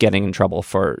not getting in trouble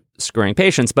for screwing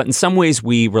patients. But in some ways,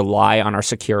 we rely on our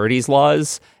securities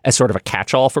laws as sort of a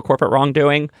catch-all for corporate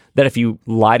wrongdoing, that if you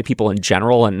lie to people in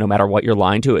general, and no matter what you're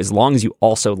lying to, as long as you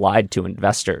also lied to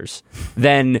investors,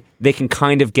 then they can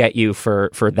kind of get you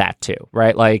for that too,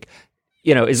 right? Like,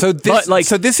 so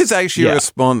this is actually a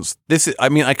response.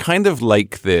 I kind of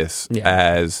like this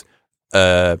as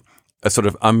a sort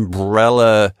of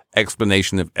umbrella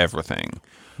explanation of everything.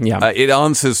 Yeah, it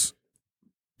answers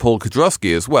Paul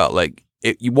Kudrowski as well. Like,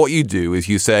 what you do is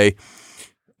you say,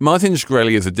 Martin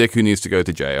Shkreli is a dick who needs to go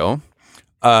to jail.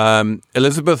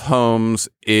 Elizabeth Holmes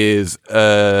is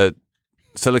a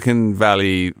Silicon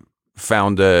Valley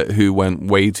founder who went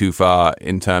way too far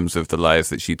in terms of the lies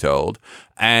that she told.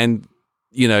 And,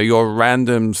 you know, your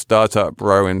random startup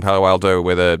bro in Palo Alto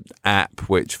with an app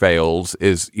which fails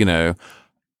is, you know,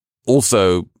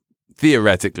 also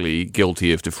theoretically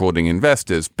guilty of defrauding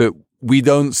investors. But we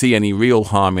don't see any real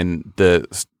harm in the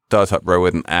startup bro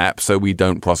with an app, so we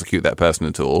don't prosecute that person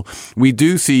at all. We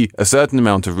do see a certain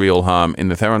amount of real harm in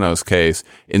the Theranos case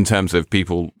in terms of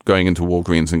people going into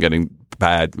Walgreens and getting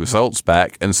bad results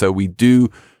back. And so we do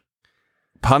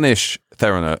punish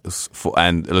Theranos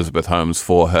and Elizabeth Holmes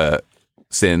for her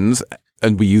sins,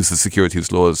 and we use the securities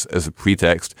laws as a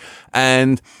pretext.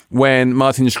 And when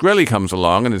Martin Shkreli comes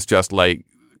along and is just like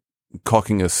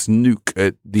cocking a snook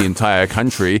at the entire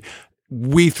country,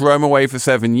 we throw him away for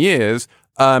 7 years.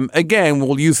 Again,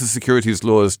 we'll use the securities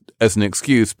laws as an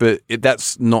excuse, but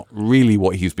that's not really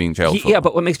what he's being jailed for. Yeah,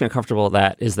 but what makes me uncomfortable with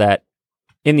that is that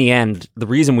in the end, the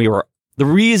reason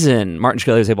Martin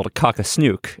Shkreli was able to cock a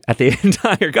snook at the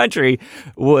entire country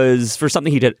was for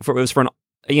something he did. It was for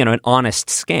an honest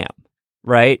scam,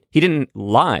 right? He didn't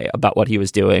lie about what he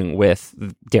was doing with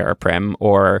Daraprim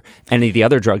or any of the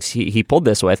other drugs he pulled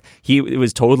this with. It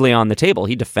was totally on the table.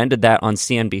 He defended that on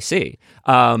CNBC.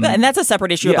 And that's a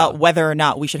separate issue about whether or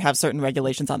not we should have certain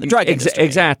regulations on the drug industry.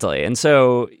 Exactly. And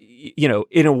so, you know,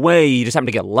 in a way, you just happen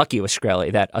to get lucky with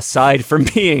Shkreli that aside from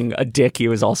being a dick, he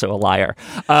was also a liar.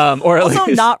 Or at also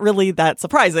least not really that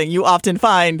surprising. You often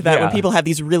find that when people have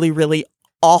these really, really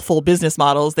awful business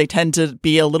models, they tend to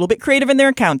be a little bit creative in their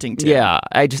accounting too. Yeah,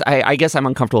 I guess I'm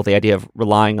uncomfortable with the idea of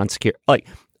relying on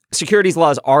securities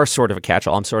laws are sort of a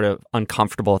catch-all. I'm sort of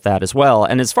uncomfortable with that as well.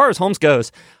 And as far as Holmes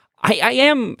goes, I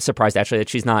am surprised actually that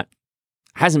she's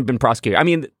hasn't been prosecuted. I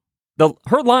mean,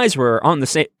 her lies were on the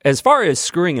same, as far as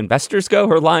screwing investors go,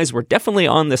 her lies were definitely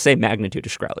on the same magnitude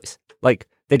as Shkreli's. Like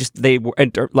they were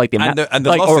like the amount, and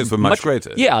the losses were much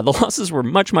greater. Yeah, the losses were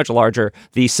much, much larger.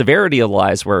 The severity of the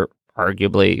lies were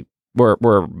arguably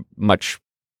much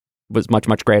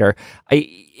greater.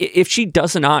 If she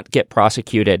does not get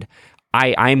prosecuted,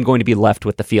 I'm going to be left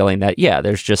with the feeling that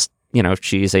there's just, you know,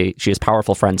 she has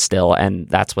powerful friends still, and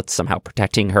that's what's somehow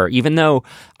protecting her. Even though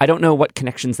I don't know what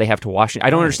connections they have to Washington, I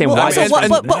don't understand why.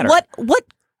 But what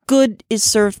good is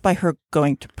served by her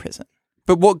going to prison?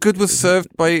 But what good was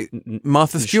served by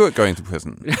Martha Stewart going to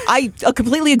prison? I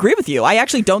completely agree with you. I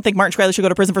actually don't think Martin Shkreli should go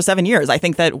to prison for 7 years. I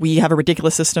think that we have a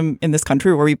ridiculous system in this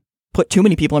country where we put too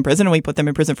many people in prison and we put them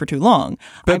in prison for too long.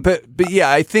 But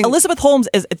yeah, I think Elizabeth Holmes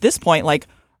is at this point, like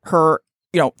her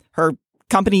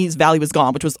company's value is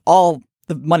gone, which was all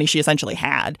the money she essentially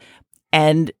had.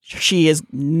 And she is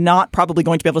not probably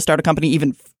going to be able to start a company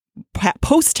even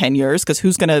post 10 years, because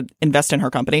who's going to invest in her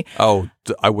company? Oh,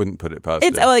 I wouldn't put it past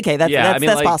it. Okay,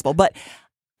 that's possible. But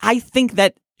I think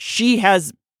that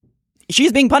she's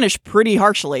being punished pretty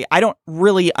harshly. I don't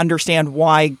really understand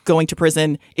why going to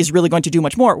prison is really going to do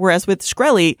much more. Whereas with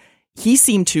Shkreli, he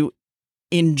seemed to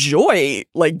enjoy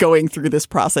like going through this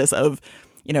process of,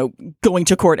 you know, going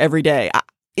to court every day.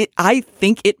 I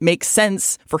think it makes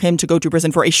sense for him to go to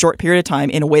prison for a short period of time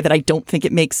in a way that I don't think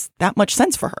it makes that much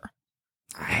sense for her.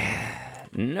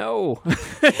 No. No.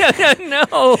 You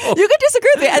can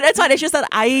disagree with me, and that's fine. It's just that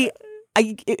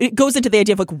it goes into the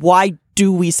idea of like, why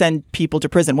do we send people to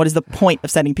prison? What is the point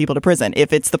of sending people to prison?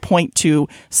 If it's the point to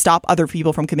stop other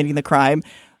people from committing the crime,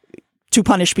 to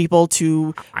punish people,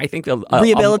 to I think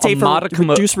rehabilitate for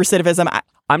reduce recidivism.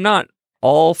 I'm not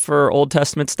all for Old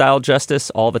Testament style justice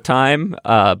all the time,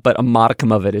 but a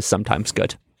modicum of it is sometimes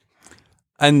good.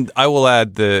 And I will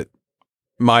add that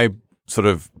my sort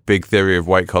of big theory of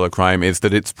white collar crime is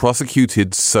that it's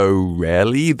prosecuted so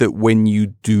rarely that when you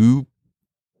do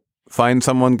find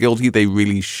someone guilty, they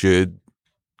really should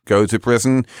go to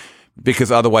prison,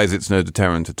 because otherwise it's no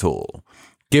deterrent at all.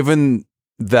 Given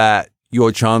that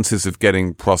your chances of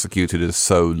getting prosecuted are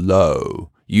so low,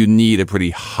 you need a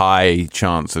pretty high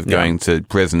chance of going to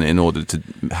prison in order to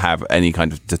have any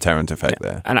kind of deterrent effect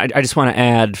there. And I just want to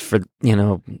add, for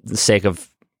the sake of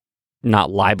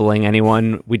not libeling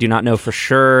anyone, we do not know for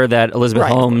sure that Elizabeth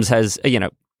Holmes has,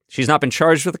 she's not been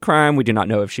charged with a crime. We do not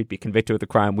know if she'd be convicted with a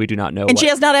crime. We do not know. And she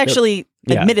has not actually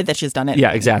admitted that she's done it.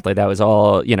 Yeah, exactly. That was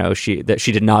all, she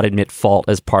did not admit fault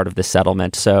as part of the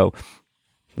settlement. So,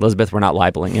 Elizabeth, we're not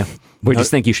libeling you. We just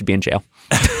think you should be in jail.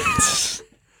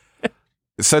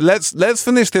 So let's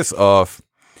finish this off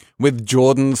with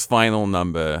Jordan's final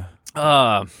number.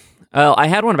 Well, I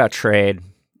had one about trade.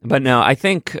 But no, I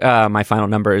think my final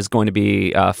number is going to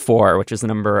be 4, which is the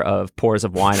number of pours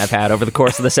of wine I've had over the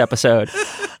course of this episode.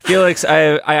 Felix,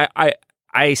 I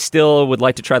I still would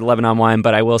like to try the Lebanon wine,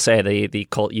 but I will say the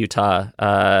Colt Utah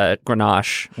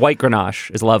Grenache, white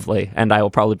Grenache, is lovely, and I will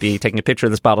probably be taking a picture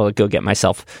of this bottle to go get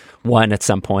myself one at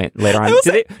some point later on.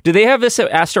 Do they have this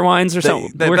at Astor Wines or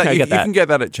something? Where can I get that? You can get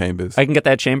that at Chambers. I can get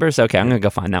that at Chambers? Okay, I'm going to go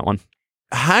find that one.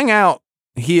 Hang out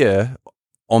here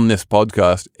on this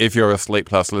podcast, if you're a Slate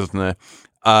Plus listener,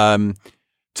 to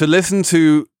listen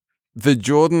to the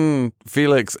Jordan,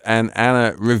 Felix, and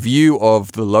Anna review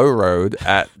of The Low Road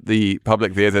at the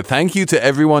Public Theater. Thank you to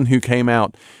everyone who came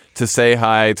out to say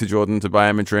hi to Jordan, to buy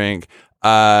him a drink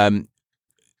on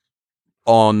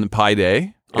Pi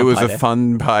Day. It was a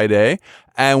fun Pi Day.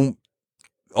 And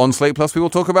on Slate Plus, we will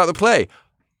talk about the play.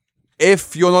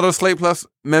 If you're not a Slate Plus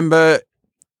member,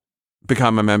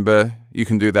 become a member. You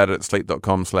can do that at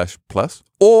slate.com/plus.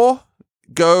 Or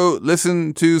go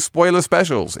listen to Spoiler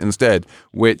Specials instead,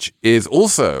 which is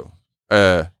also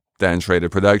a Dan Schrader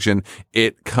production.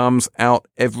 It comes out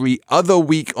every other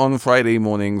week on Friday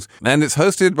mornings, and it's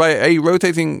hosted by a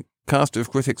rotating cast of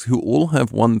critics who all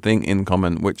have one thing in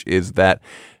common, which is that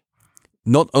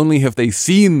not only have they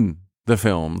seen the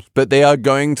films, but they are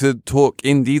going to talk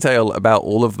in detail about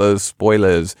all of those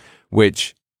spoilers,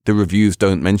 which the reviews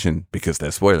don't mention because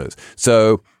they're spoilers.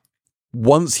 So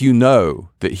once you know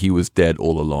that he was dead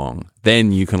all along,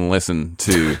 then you can listen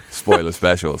to Spoiler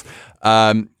Specials.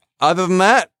 Other than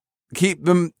that, keep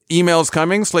the emails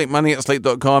coming,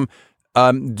 slatemoney@slate.com.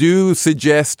 Do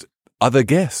suggest other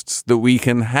guests that we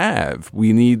can have.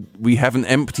 We have an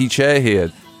empty chair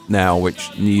here now,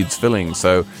 which needs filling.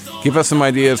 So give us some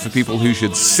ideas for people who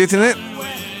should sit in it.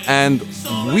 And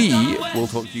we will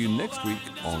talk to you next week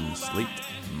on Slate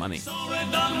Money.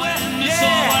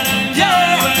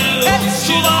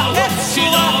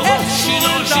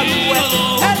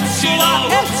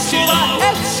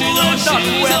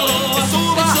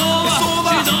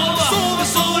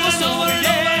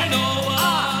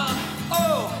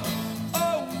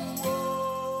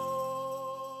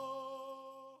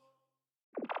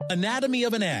 Anatomy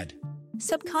of an ad.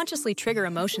 Subconsciously trigger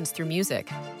emotions through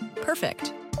music.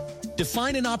 Perfect.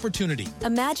 Define an opportunity.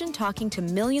 Imagine talking to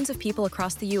millions of people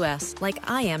across the U.S. like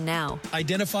I am now.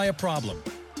 Identify a problem.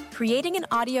 Creating an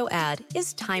audio ad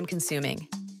is time-consuming.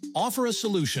 Offer a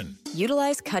solution.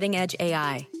 Utilize cutting-edge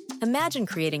AI. Imagine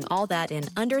creating all that in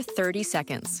under 30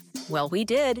 seconds. Well, we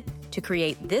did to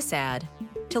create this ad.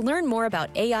 To learn more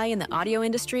about AI in the audio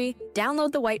industry,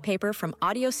 download the white paper from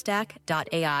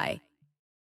audiostack.ai.